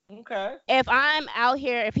actions. Okay.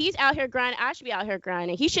 If he's out here grinding, I should be out here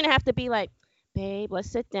grinding. He shouldn't have to be like, babe,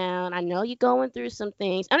 let's sit down. I know you're going through some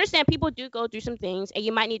things. Understand people do go through some things, and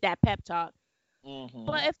you might need that pep talk. Mm-hmm.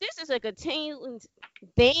 But if this is a continuing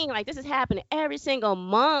thing, like this is happening every single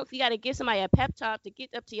month, you got to give somebody a pep talk to get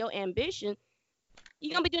up to your ambition.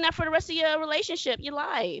 You're gonna be doing that for the rest of your relationship, your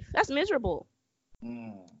life. That's miserable.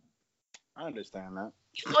 I understand that.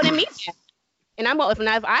 You're holding me back, and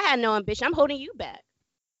if I had no ambition, I'm holding you back.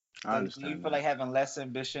 I Do understand. you feel that. like having less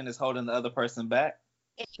ambition is holding the other person back?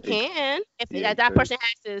 If you can, if Yeah, that person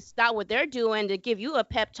has to stop what they're doing to give you a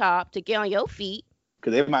pep talk to get on your feet.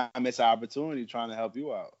 Because they might miss an opportunity trying to help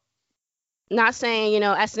you out. Not saying,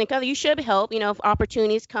 as an other, you should help. If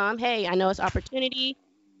opportunities come, hey, I know it's opportunity.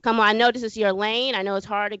 Come on, I know this is your lane. I know it's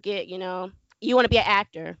hard to get, you want to be an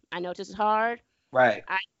actor. I know this is hard. Right.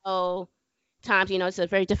 I know times, it's a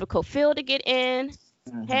very difficult field to get in.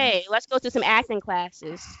 Mm-hmm. Hey, let's go to some acting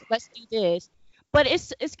classes. Let's do this. But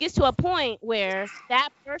it gets to a point where that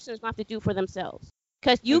person is going to have to do for themselves.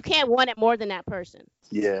 Because you can't want it more than that person.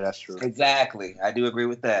 Yeah, that's true. Exactly. I do agree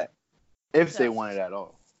with that. If they want it at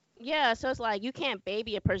all. Yeah, so it's like you can't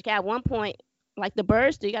baby a person. At one point, like the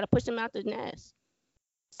birds do, you got to push them out the nest.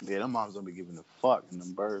 Yeah, them moms don't be giving a fuck in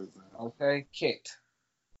them birds, man. Okay, kicked.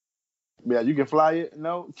 Yeah, you can fly it.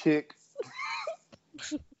 No, kick.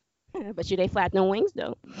 But they flap them wings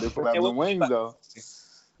though. They flap them wings though.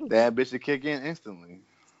 That bitch should kick in instantly.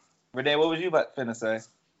 Renee, what was you about finna say?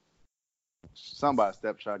 Somebody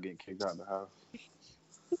stepchild getting kicked out of the house.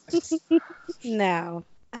 No.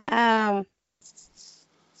 I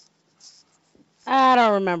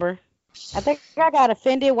don't remember. I think I got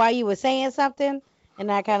offended while you were saying something,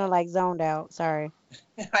 and I kind of like zoned out. Sorry.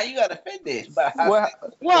 How you got offended?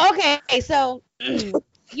 Well, okay. So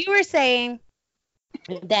you were saying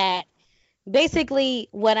that basically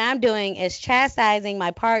what I'm doing is chastising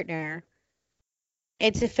my partner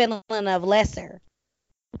into feeling of lesser.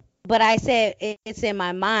 But I said it's in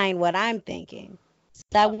my mind what I'm thinking.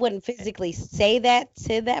 So I wouldn't physically say that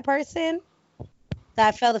to that person. So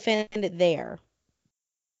I felt offended there.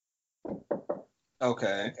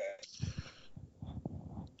 Okay.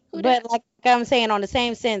 But like I'm saying, on the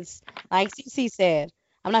same sense, like CC said,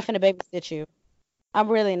 I'm not finna babysit you. I'm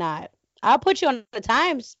really not. I'll put you on a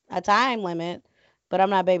time limit, but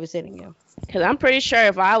I'm not babysitting you. Because I'm pretty sure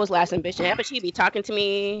if I was last ambition, but she'd be talking to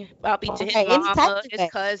me about to his mama,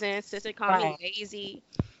 his cousin, sister, call me lazy,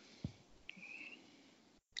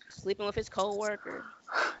 sleeping with his coworker.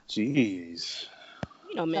 Jeez.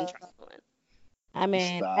 Men traveling. I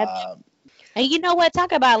mean, Stop. And you know what?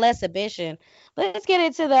 Talk about less ambition. Let's get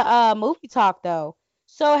into the movie talk though.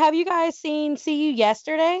 So have you guys seen See You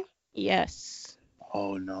Yesterday? Yes.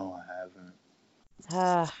 Oh no, I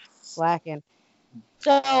haven't. Slacking.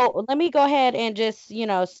 So let me go ahead and just,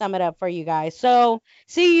 sum it up for you guys. So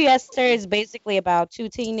See You Yesterday is basically about two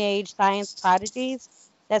teenage science prodigies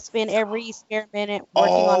that spend every spare minute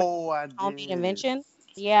working on a homemade invention.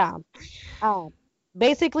 Yeah.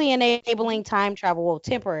 Basically enabling time travel, well,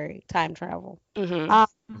 temporary time travel. But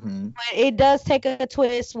it does take a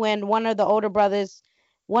twist when one of their older brothers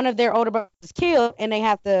is killed, and they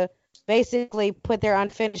have to basically put their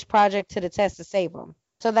unfinished project to the test to save them.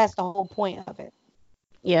 So that's the whole point of it.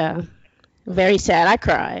 Yeah. Very sad. I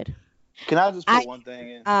cried. Can I just put one thing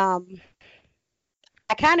in? I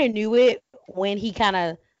kind of knew it when he kind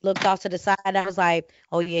of looked off to the side. I was like,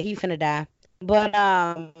 oh yeah, he finna die. But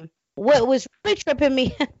what was really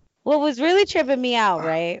tripping me out,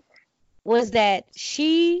 right, was that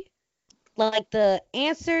she, like, the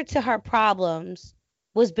answer to her problems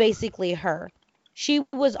was basically her. She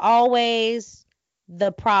was always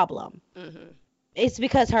the problem. It's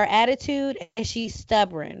because her attitude, and she's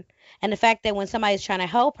stubborn. And the fact that when somebody's trying to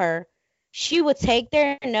help her, she would take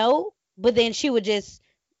their note, but then she would just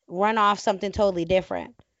run off something totally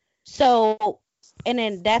different. So, and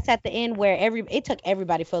then that's at the end where it took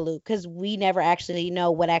everybody for a loop, because we never actually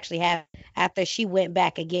know what actually happened after she went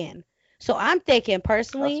back again. So I'm thinking That's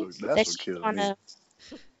personally what that she's killed on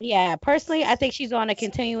me. a personally I think she's on a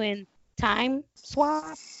continuing time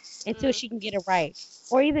swap until she can get it right.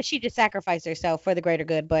 Or either she just sacrificed herself for the greater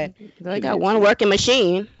good, but They got one working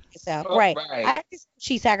machine. herself. Oh, Right. right. I think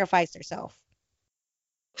she sacrificed herself.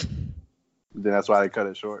 Then that's why they cut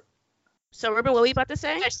it short. So, Ruben, what were you about to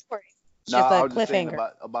say? Just No, I a was just saying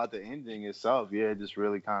cliffhanger. about the ending itself. Yeah, it just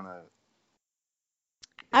really kind of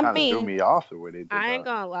I threw mean, me off the way they did I ain't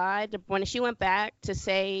that. gonna lie. When she went back to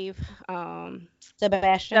save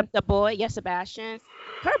Sebastian. the boy, yes, Sebastian,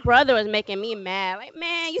 her brother was making me mad. Like,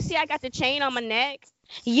 man, you see, I got the chain on my neck.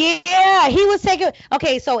 Yeah, he was taking.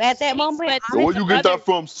 Okay, so at that moment, But Yo, where you get that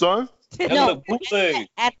from, son? no,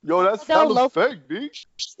 at Yo, that's though, hella fake, B.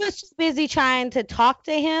 she was too busy trying to talk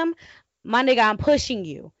to him. My nigga, I'm pushing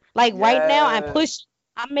you. Like right now,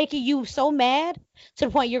 I'm making you so mad to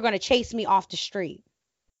the point you're gonna chase me off the street.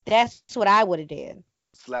 That's what I would have did.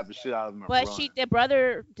 Slap the shit out of him. But the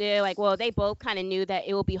brother did like, well, they both kind of knew that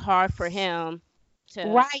it would be hard for him to.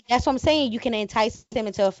 Right, that's what I'm saying. You can entice them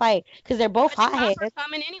into a fight because they're both hot-headed.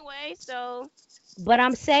 Coming anyway, so. But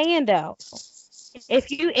I'm saying though, if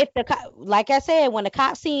the like I said, when the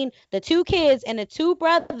cops seen the two kids and the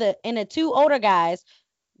two older guys,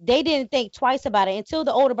 they didn't think twice about it until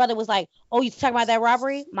the older brother was like, "Oh, you talking about that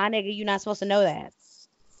robbery? My nigga, you're not supposed to know that.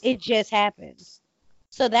 It just happened."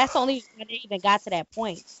 So that's only when they even got to that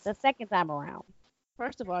point. The second time around.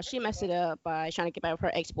 First of all, she messed it up by trying to get back with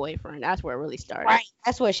her ex-boyfriend. That's where it really started. Right.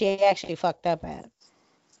 That's where she actually fucked up at.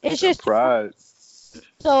 It's just pride.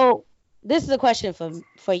 So this is a question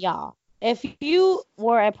for y'all. If you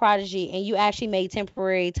were a prodigy and you actually made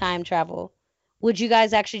temporary time travel, would you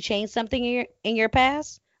guys actually change something in your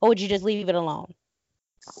past, or would you just leave it alone?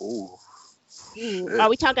 Ooh. Are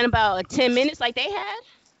we talking about 10 minutes like they had?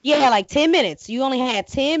 Yeah, like 10 minutes. You only had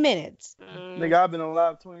 10 minutes. Nigga, I've been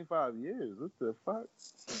alive 25 years. What the fuck?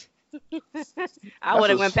 I would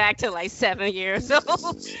have went back to like 7 years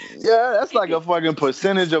old. Yeah, that's like a fucking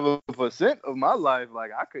percentage of a percent of my life. Like,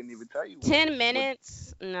 I couldn't even tell you. 10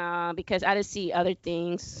 minutes? No, because I just see other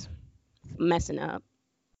things messing up.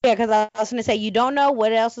 Yeah, because I was going to say, you don't know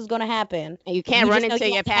what else is going to happen. And you can't run into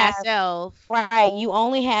your past self. Right. You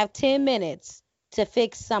only have 10 minutes to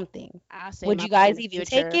fix something. Would you guys even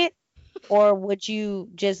take it, or would you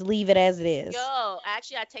just leave it as it is? Yo,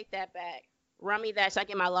 actually, I take that back. Run me that so I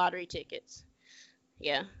get my lottery tickets.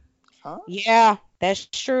 Yeah. Huh? Yeah, that's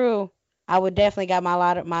true. I would definitely got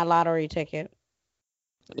my lottery ticket.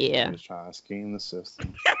 Yeah. Just trying to scheme the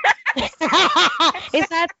system.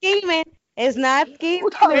 It's not scheming. It's not scheming.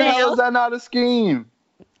 What the hell is that not a scheme?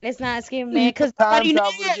 It's not scheming, man, because nobody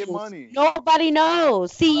knows. Get money. Nobody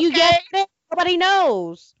knows. See, you get it? Nobody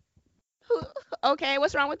knows. Okay,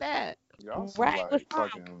 what's wrong with that? Y'all Right, like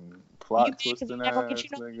fucking plot twisting ass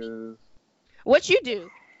niggas. What you do?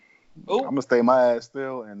 I'm gonna stay my ass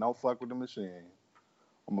still and don't fuck with the machine.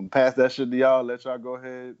 I'm gonna pass that shit to y'all. Let y'all go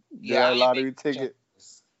ahead get that lottery ticket.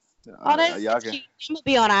 Oh, that's y'all can. I'm gonna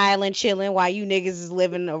be on an island chilling while you niggas is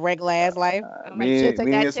living a regular ass life. Me and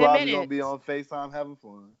Swabby gonna be on FaceTime having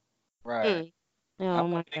fun. Right. Oh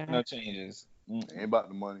my god. No changes. Ain't about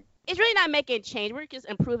the money. It's really not making change. We're just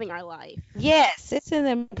improving our life. Yes, it's an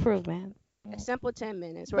improvement. A simple 10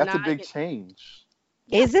 minutes. That's a big change.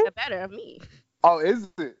 Is it? The better of me. Oh, is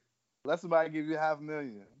it? Let somebody give you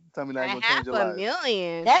 $500,000. Tell me that ain't gonna change your life.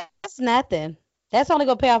 $500,000. That's nothing. That's only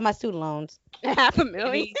gonna pay off my student loans. $500,000.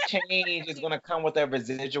 Any change is gonna come with a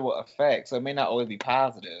residual effect, so it may not always be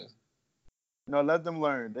positive. No, let them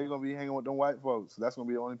learn. They're gonna be hanging with them white folks. That's gonna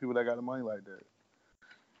be the only people that got the money like that.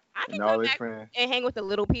 I can And go all their back friends. and hang with the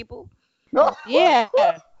little people. No. Yeah.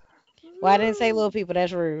 Well, I didn't say little people.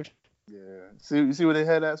 That's rude. Yeah. See where they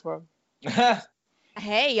had that spot?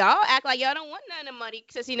 Hey, y'all act like y'all don't want none of the money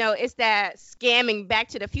because, it's that scamming Back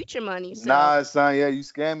to the Future money. So. Nah, son. Yeah, you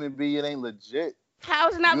scamming, B. It ain't legit. How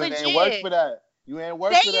is it not legit? You ain't work for that. You ain't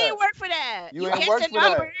work for that. You ain't work for that. You ain't work for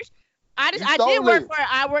numbers. that. I did work for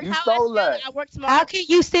it. I worked I worked smart. How can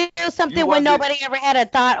you steal something when nobody ever had a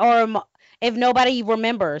thought, or if nobody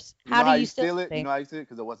remembers? How do you steal it? You know how you steal it?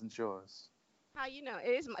 Because it wasn't yours. How you know?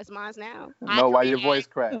 It's mine now. No, why your voice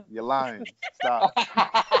cracked? You're lying. Stop.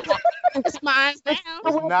 It's mine now.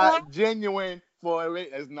 It's not genuine for it.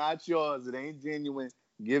 It's not yours. It ain't genuine.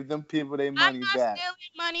 Give them people their money I'm not back. stealing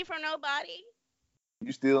money from nobody.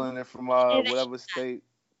 You stealing it from whatever state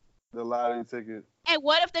the lottery ticket. And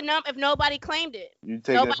what if if nobody claimed it? You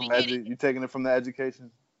taking it from the education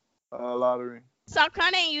lottery. South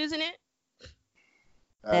Carolina ain't using it.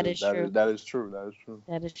 That is true. That is true.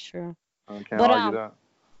 That is true. I can't argue that.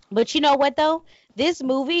 But you know what though? This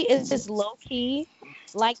movie is just low key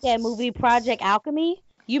like that movie Project Alchemy.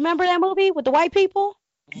 You remember that movie with the white people?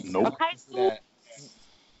 Nope. High school?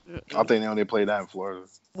 I think they only play that in Florida.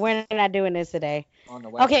 We're not doing this today. On the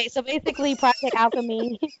West. Okay, so basically, Project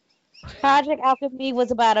Alchemy. Project Alchemy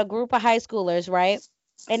was about a group of high schoolers, right?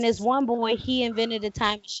 And this one boy, he invented a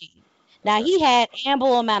time machine. Now he had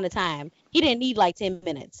ample amount of time. He didn't need like 10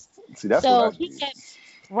 minutes. See, that's So what I he need. kept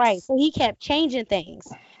so he kept changing things,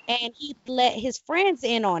 and he let his friends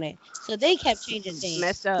in on it. So they kept changing things.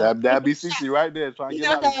 Messed up. That'd be CC right there trying to You get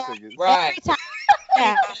know out of that- the tickets. Right. Every time,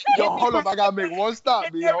 yeah. Yo, hold up, I gotta make one stop,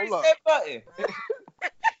 B. Hit the Hold up. reset button.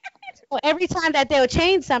 Well, every time that they'll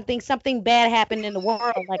change something bad happened in the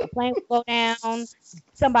world. Like a plane would go down,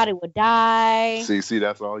 somebody would die, CC,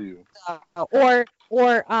 that's all you. or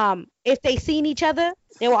if they seen each other,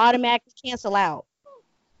 they will automatically cancel out.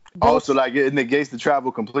 Oh, Both- so like it negates the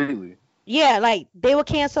travel completely. yeah, like they will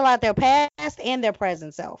cancel out their past and their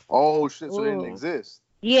present self. Oh shit, so they didn't Ooh. exist.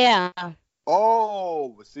 Yeah. Oh,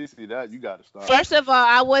 but CC, that you gotta stop. First of all,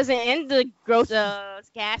 I wasn't in the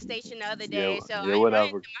gas station the other day, Yeah, so yeah, I ain't whatever.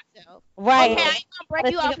 running to myself. Right. Okay, I ain't gonna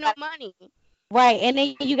break you off no money. Right. And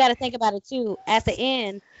then you got to think about it too. At the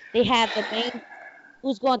end, they have the main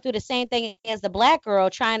who's going through the same thing as the black girl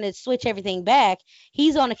trying to switch everything back.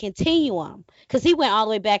 He's on a continuum because he went all the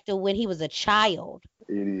way back to when he was a child.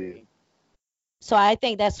 Idiot. So I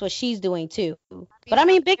think that's what she's doing too. But I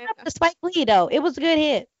mean, big up to Spike Lee though. It was a good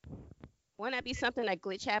hit. Wouldn't that be something that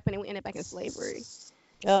glitch happened and we ended back in slavery?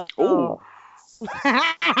 Ooh.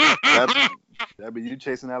 That be you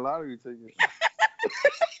chasing that lottery ticket.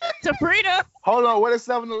 To freedom. Hold on, what is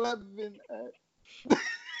 7-Eleven at?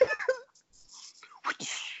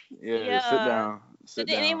 Yeah, sit down. Sit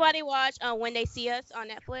Did down. anybody watch When They See Us on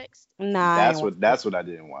Netflix? Nah. That's what I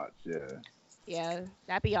didn't watch. Yeah. Yeah,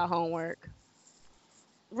 that'd be your homework.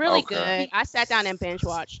 Really Okay. good. I sat down and binge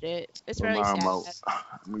watched it. It's really sad.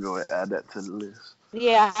 I'm gonna go ahead and add that to the list.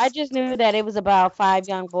 Yeah, I just knew that it was about 5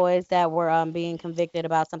 young boys that were being convicted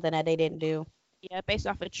about something that they didn't do. Yeah, based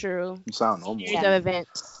off of true You sound normal. series of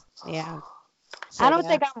events. Yeah. So, I don't yeah.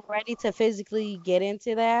 think I'm ready to physically get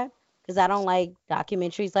into that because I don't like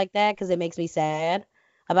documentaries like that because it makes me sad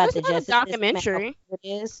about It's the not a justice system and how documentary. it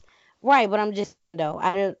is. Right, but I'm just I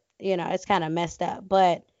don't it's kind of messed up.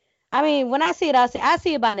 But I mean, when I see it, I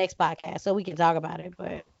see it by next podcast so we can talk about it.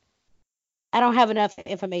 But I don't have enough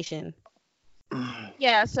information.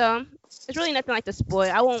 Yeah, so it's really nothing like the spoil.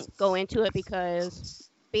 I won't go into it because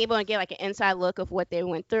being able to get like an inside look of what they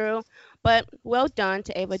went through. But well done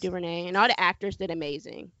to Ava DuVernay, and all the actors did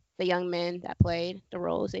amazing. The young men that played the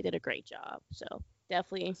roles, they did a great job. So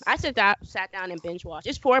definitely, I sat down and binge watched.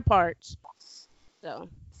 It's 4 parts, so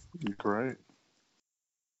Great.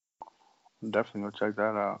 Definitely go check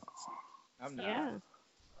that out. I'm not. yeah.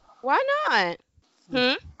 Why not?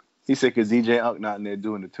 Hmm. He said because DJ Unk not in there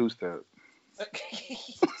doing the 2-step.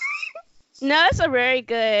 No, it's a very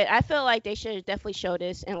good. I feel like they should definitely show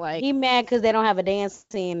this and like. He mad because they don't have a dance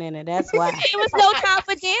scene in it. That's why. It was no time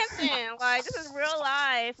for dancing. Like this is real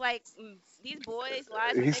life. Like these boys'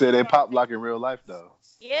 lives. He said they pop lock in real life though.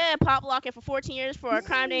 Yeah, pop locking for 14 years for a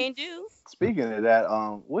crime they didn't do. Speaking of that,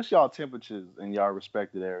 what's y'all temperatures in y'all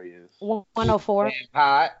respected areas? 104. Damn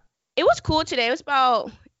hot. It was cool today. It was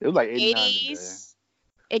about It was like 89 today. 80s.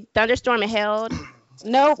 A thunderstorm it held.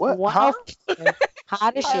 Nope. What? 104.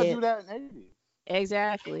 Hot as How you shit. do that in 80?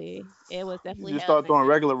 Exactly. It was You definitely just held. start throwing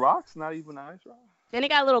regular rocks, not even ice rocks. Then it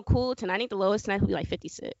got a little cool tonight. I think the lowest tonight will be like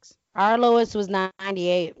 56. Our lowest was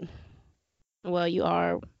 98. Well, you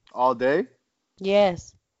are. All day?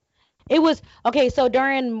 Yes. It was okay. So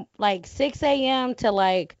during like 6 a.m. to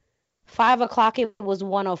like 5 o'clock, it was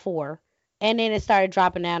 104. And then it started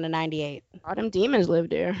dropping down to 98. All them demons live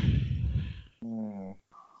there.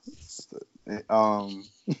 I'm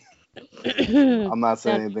not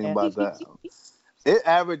saying anything about that. It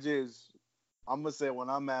averages, I'm going to say when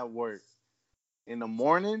I'm at work, in the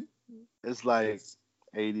morning, it's like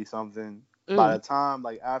 80 something. By the time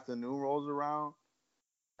like afternoon rolls around,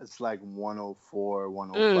 it's like 104,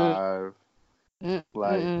 105.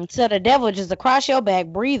 Like, So the devil just across your back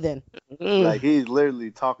breathing. like he's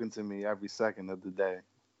literally talking to me every second of the day.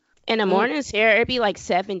 In the mornings here, it'd be like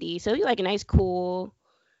 70. So it'd be like a nice cool.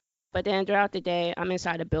 But then throughout the day, I'm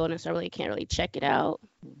inside the building, so I really can't really check it out.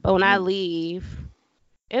 But when I leave,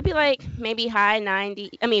 it'd be like maybe high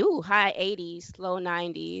 80s, low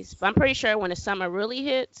 90s. But I'm pretty sure when the summer really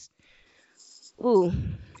hits, Well,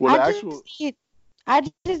 the actual I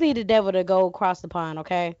just need the devil to go across the pond,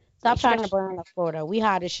 okay? Stop Make sure trying to burn up Florida. We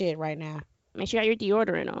hot as shit right now. make sure you got your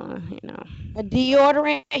deodorant on, A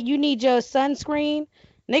deodorant, you need your sunscreen.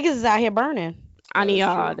 Niggas is out here burning. I need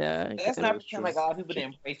That's y'all true. to. Let's not pretend like a lot of people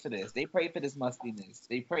didn't pray for this. They prayed for this mustiness.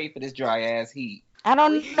 They prayed for this dry ass heat. I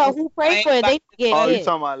don't know who prayed for it. They get Oh, you hit.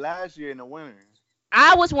 talking about last year in the winter?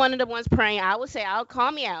 I was one of the ones praying. I would say, "I'll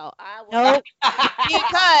call me out." I was Nope.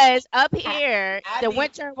 because up here I the need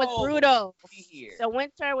winter was cold brutal. to be here. The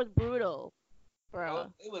winter was brutal, Oh,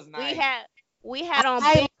 bro. it was We nice. had on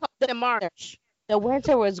I big coats in March. The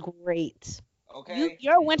winter was great. Okay,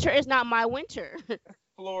 Your winter is not my winter.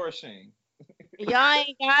 flourishing. Y'all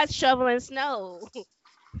ain't got shoveling snow.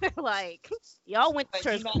 Like y'all Like winter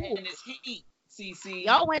you're is not cool. in this heat, CC.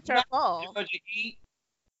 Y'all You're winter not fall, in Georgia heat.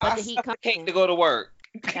 but I the heat suffocate coming. to go to work.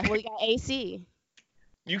 That's why we got AC.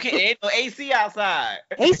 You can't ain't no AC outside.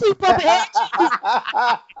 AC pumping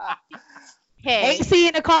Hey, AC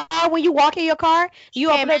in the car when you walk in your car. You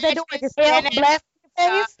hey, open up that door and mattress, just hell and blast in your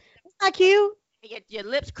then face. It's not cute. your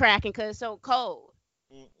lips cracking because it's so cold.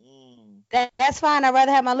 Mm-mm. That's fine. I'd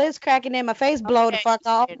rather have my lips cracking than my face blow the Okay, fuck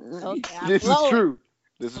off. okay, I This is blow it, true.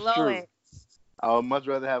 This is blow true. it. I would much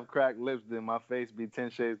rather have cracked lips than my face be 10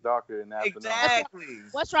 shades darker in the afternoon. Exactly.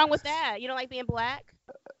 What's wrong with that? You don't like being black?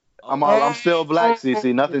 I'm still black,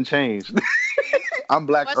 CC. Nothing changed. I'm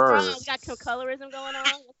black. What's wrong? We got some colorism going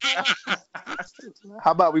on. What's going on?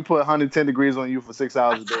 How about we put 110 degrees on you for 6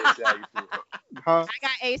 hours a day and see how you feel? Huh? I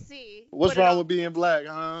got AC. What's Put it wrong on. with being black,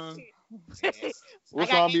 huh?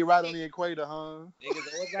 What's got wrong with being right AC. on the equator, huh?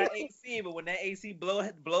 Niggas always got AC, but when that AC blow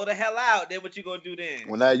the hell out, then what you gonna do then?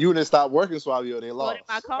 When that unit stopped working, Swabio, they Put lost. it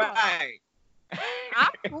in my car. Right.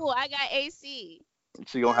 I'm cool. I got AC.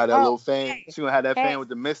 She gonna have that Oh, little fan. She gonna have that hey. fan with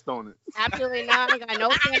the mist on it. Absolutely not. I got no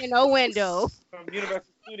fan and no window. From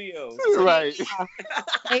Universal Studios. Right.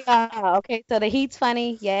 Hey, okay, so the heat's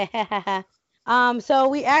funny. Yeah. So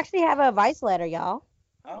we actually have a advice letter, y'all.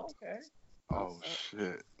 Oh, okay. Oh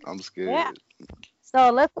shit. I'm scared. Yeah.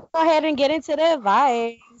 So let's go ahead and get into the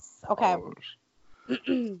advice. Okay. Oh,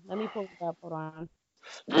 Let me pull it up. Hold on.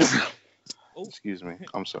 excuse me.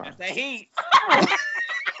 I'm sorry. That's that heat.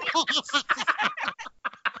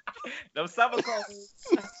 Them summer cold.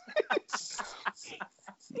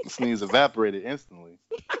 Sneeze evaporated instantly.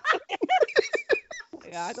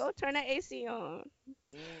 Yeah, go turn that AC on.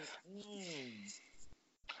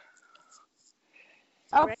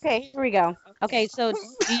 Okay, here we go. Okay, so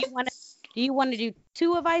do you want to do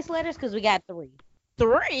 2 advice letters? Because we got 3.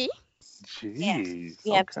 3? Jeez.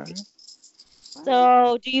 we have Okay. 3.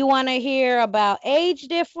 So do you want to hear about age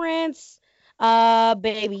difference,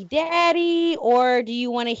 baby daddy, or do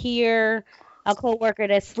you want to hear a coworker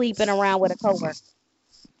that's sleeping around with a coworker?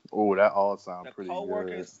 Oh, that all sounds The pretty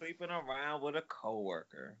coworker good. sleeping around with a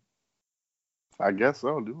coworker. I guess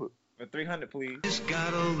so. Do it. For 300, please. Just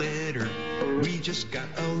got a letter. We just got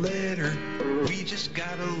a letter. We just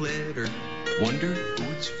got a letter. Wonder who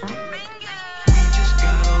it's from. We just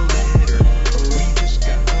got a letter. We just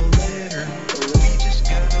got a letter. We just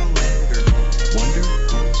got a letter. Wonder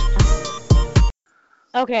who it's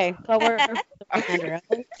from. Okay, coworker.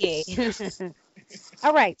 Okay.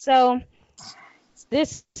 All right, so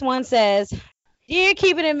this one says, "Dear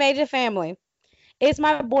Keeping It Major family, it's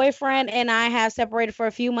my boyfriend and I have separated for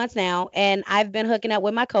a few months now, and I've been hooking up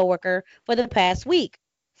with my coworker for the past week,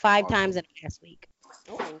 5 times in the past week.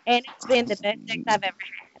 And it's been the best sex I've ever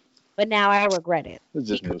had, but now I regret it. It's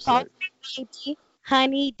He just new calls sex. me baby,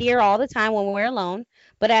 honey, dear all the time when we're alone,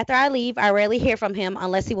 but after I leave, I rarely hear from him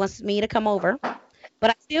unless he wants me to come over.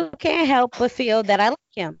 But I still can't help but feel that I like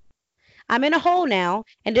him. I'm in a hole now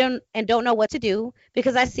and don't know what to do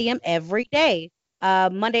because I see him every day,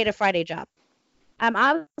 Monday to Friday job. I'm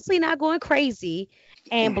obviously not going crazy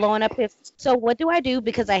and blowing up his. So what do I do?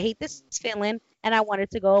 Because I hate this feeling and I want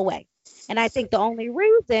it to go away. And I think the only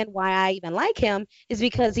reason why I even like him is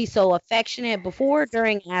because he's so affectionate before,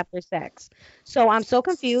 during, and after sex. So I'm so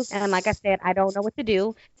confused. And like I said, I don't know what to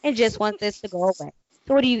do and just want this to go away.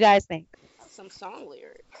 So what do you guys think?" Some song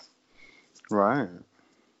lyrics. Right.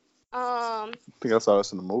 Um. I think I saw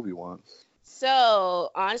this in the movie once.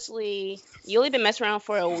 So honestly, you only been messing around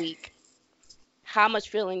for a week. How much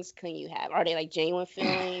feelings can you have? Are they like genuine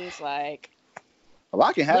feelings? Like A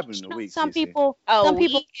lot can happen But, in you a know, week. some Cece. people a some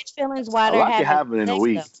people week? get feelings while A they're lot can having happen in a sex,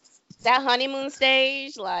 week. though. That honeymoon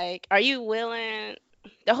stage? Like, are you willing?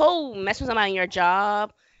 The whole messing with somebody in your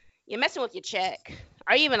job. You're messing with your check.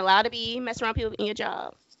 Are you even allowed to be messing around people in your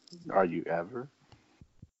job? Are you ever?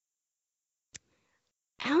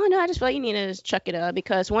 I don't know. I just feel like you need to chuck it up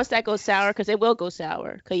because once that goes sour, because it will go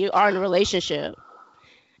sour, because you are in a relationship.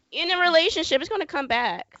 In a relationship, it's going to come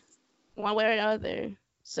back one way or the other.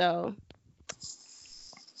 So,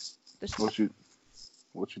 What you think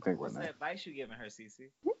What's right the now? advice you giving her, CC?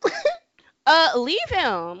 leave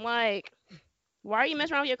him. Like, why are you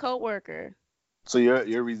messing around with your coworker? So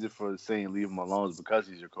your reason for saying leave him alone is because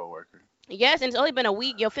he's your coworker. Yes, and it's only been a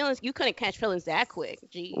week. Your feelings, you couldn't catch feelings that quick.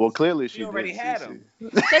 Jeez. Well, clearly She she already did. had Cece. him.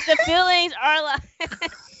 Because the feelings are like,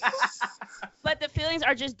 but the feelings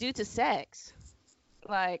are just due to sex.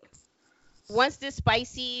 Like, once this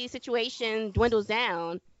spicy situation dwindles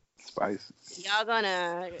down, Spicy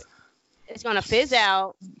it's gonna fizz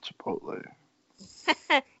out. Chipotle.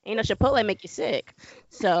 Ain't no Chipotle make you sick.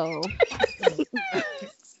 So,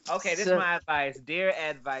 Okay, this is So- my advice, dear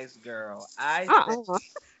advice girl. I uh-uh.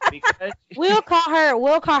 said because We'll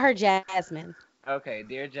call her Jasmine. okay,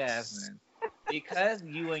 dear Jasmine, because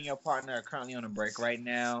you and your partner are currently on a break right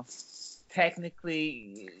now,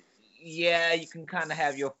 technically, yeah, you can kind of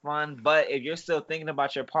have your fun, but if you're still thinking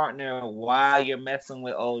about your partner while you're messing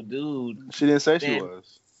with old dude, She didn't say she Then-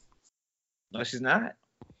 was. no, she's not.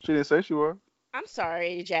 She didn't say she was. I'm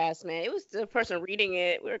sorry, Jasmine. It was the person reading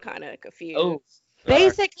it. We were kind of confused. Oh,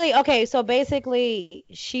 Basically, okay, so basically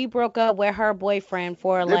she broke up with her boyfriend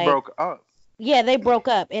for They like broke up. yeah, they broke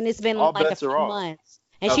up and it's been All like a bets are few off. months.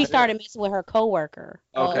 And she Okay. started messing with her coworker.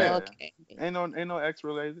 Okay. Oh, okay. Ain't no ex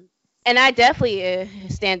related. And I definitely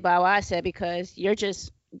stand by what I said because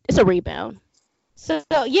it's a rebound. So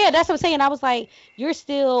yeah, that's what I'm saying. I was like, you're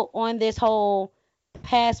still on this whole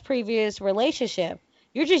past previous relationship.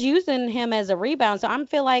 You're just using him as a rebound. So I'm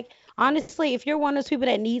feel like honestly, if you're one of those people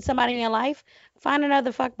that need somebody in your life, find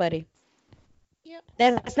another fuck buddy. Yep.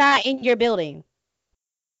 That's not in your building.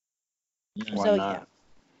 Why So, not? yeah.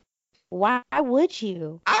 Why would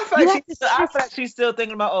you? I feel You like have to I feel like she's still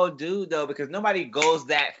thinking about old dude though, because nobody goes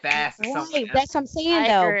that fast. To someone Right, else. that's what I'm saying I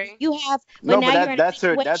though. agree. You have, but No, now but you're in a that's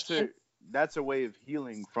situation. that's her way of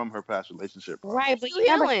healing from her past relationship. Right, but You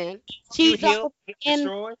remember, healing. You she's heal, in.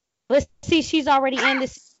 destroyed. But see, she's already in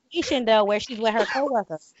this situation though, where she's with her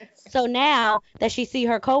coworker. So now that she see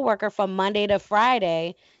her coworker from Monday to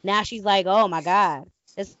Friday, now she's like, oh my god,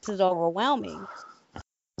 this is overwhelming.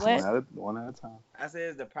 What? One at a time. I said,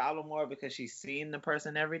 is the problem more because she's seeing the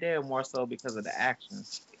person every day, or more so because of the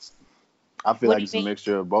actions? I feel What like do it's you a mean?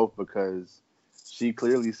 mixture of both because she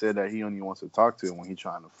clearly said that he only wants to talk to her when he's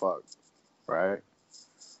trying to fuck, right?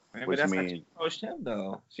 Maybe Which that's how means- she approached him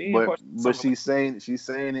though. She But approached but someone- she's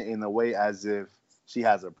saying it in a way as if she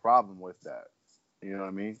has a problem with that. You know what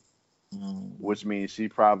I mean? Mm. Which means she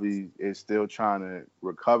probably is still trying to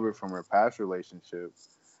recover from her past relationship,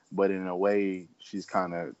 but in a way she's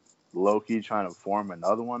kind of low key trying to form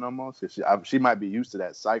another one almost. 'Cause she might be used to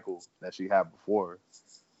that cycle that she had before.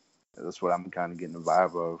 That's what I'm kind of getting the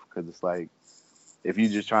vibe of, because it's like if you're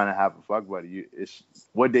just trying to have a fuck buddy, it's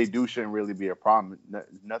what they do shouldn't really be a problem.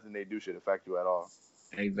 Nothing they do should affect you at all.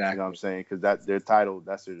 You Exactly. know what I'm saying? Because that their title,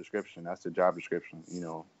 that's their description, that's their job description. You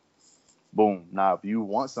know, boom. Now, if you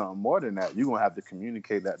want something more than that, you're gonna have to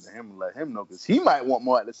communicate that to him and let him know, because he might want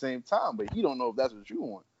more at the same time, but he don't know if that's what you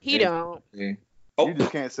want. He don't. Yeah. You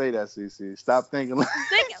just can't say that, CC. Stop thinking. Look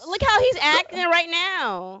how he's acting right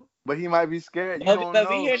now. But he might be scared. You But, don't but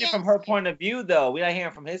know. we hearing it from her point of view though. We're not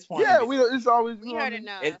hearing from his point Yeah, of view. it's always. We heard it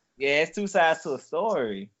now. It's two sides to a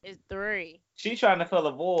story. It's 3. She trying to fill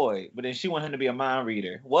a void, but then she want him to be a mind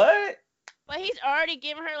reader. What? But he's already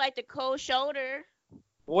giving her like the cold shoulder.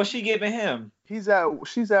 What's she giving him? She's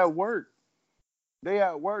at work. They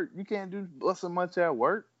at work. You can't do so much at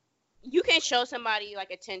work. You can show somebody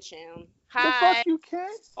like attention. The Hi. fuck you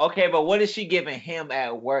can't. Okay, but what is she giving him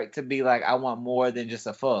at work to be like, I want more than just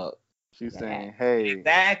a fuck? She's saying, hey,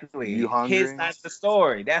 Exactly. You hungry? His side of the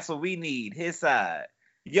story. That's what we need. His side.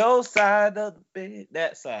 Your side of the bed.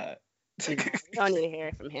 That side. We don't need to hear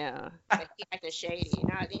it from him. Like, he acting shady.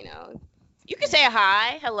 Not, You can say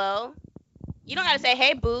hi, hello. You don't gotta say,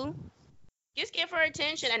 hey, boo. Just give her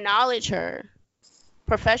attention, acknowledge her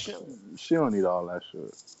professionally. she don't need all that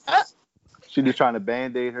shit. Uh. She just trying to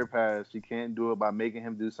band-aid her past. She can't do it by making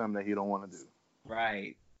him do something that he don't want to do.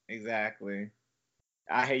 Right. Exactly.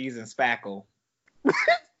 I hear using spackle.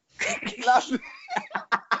 not,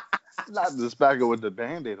 not the spackle with the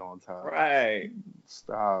band-aid on top. Right.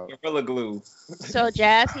 Stop. Gorilla glue. So,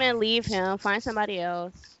 Jasmine, leave him. Find somebody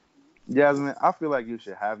else. Jasmine, I feel like you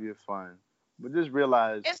should have your fun. But just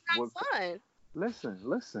realize... It's not fun. Listen,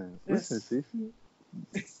 Cece.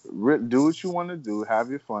 Do what you want to do. Have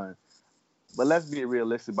your fun. But let's be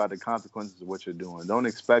realistic about the consequences of what you're doing. Don't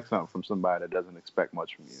expect something from somebody that doesn't expect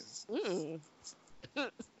much from you.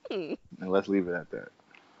 And let's leave it at that.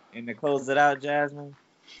 And to close it out, Jasmine,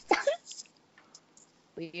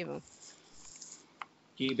 Leave him.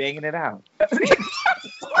 keep banging it out.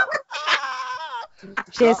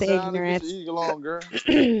 Just Drop down and get ignorance. your eagle on, girl.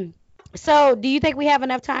 So, do you think we have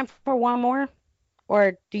enough time for one more?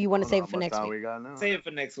 Or do you want to I save don't it for know how much next time week? we got now. Save it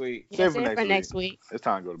for next week. Yeah, Save it save it for next week. It's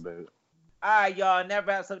time to go to bed. All right, y'all. And that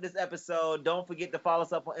wraps up this episode. Don't forget to follow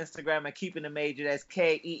us up on Instagram at Keeping It Major. That's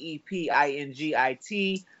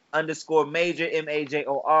KEEPINGIT_major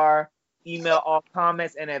MAJOR. Email all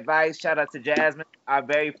comments and advice. Shout out to Jasmine, our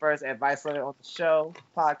very first advice letter on the show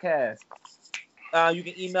podcast. You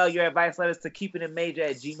can email your advice letters to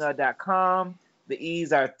keepingitmajor@gmail.com. The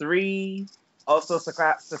E's are 3. Also,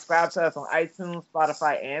 subscribe to us on iTunes,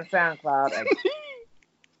 Spotify, and SoundCloud.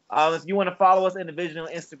 If you want to follow us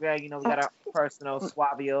individually on Instagram, we got our personal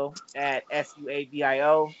Suavio at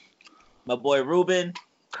SUAVIO. My boy Ruben.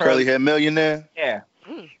 Curly Hair Millionaire. Yeah.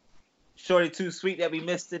 Shorty Too Sweet that we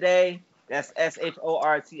missed today. That's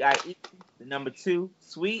SHORTIE, the number 2,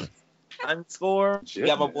 sweet, _ We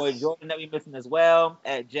got my boy Jordan that we missing as well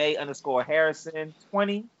at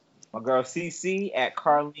J_Harrison20. My girl CC at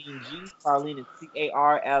Carlene G. Carlene is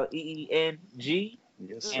CARLEENG.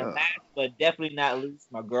 Yes, And sir. last but definitely not least,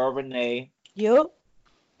 my girl Renee Yup.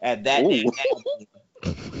 at that Ooh.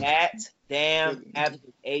 damn Avenue,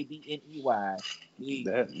 ABNEY.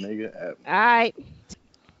 That nigga. All right.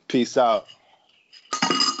 Peace out.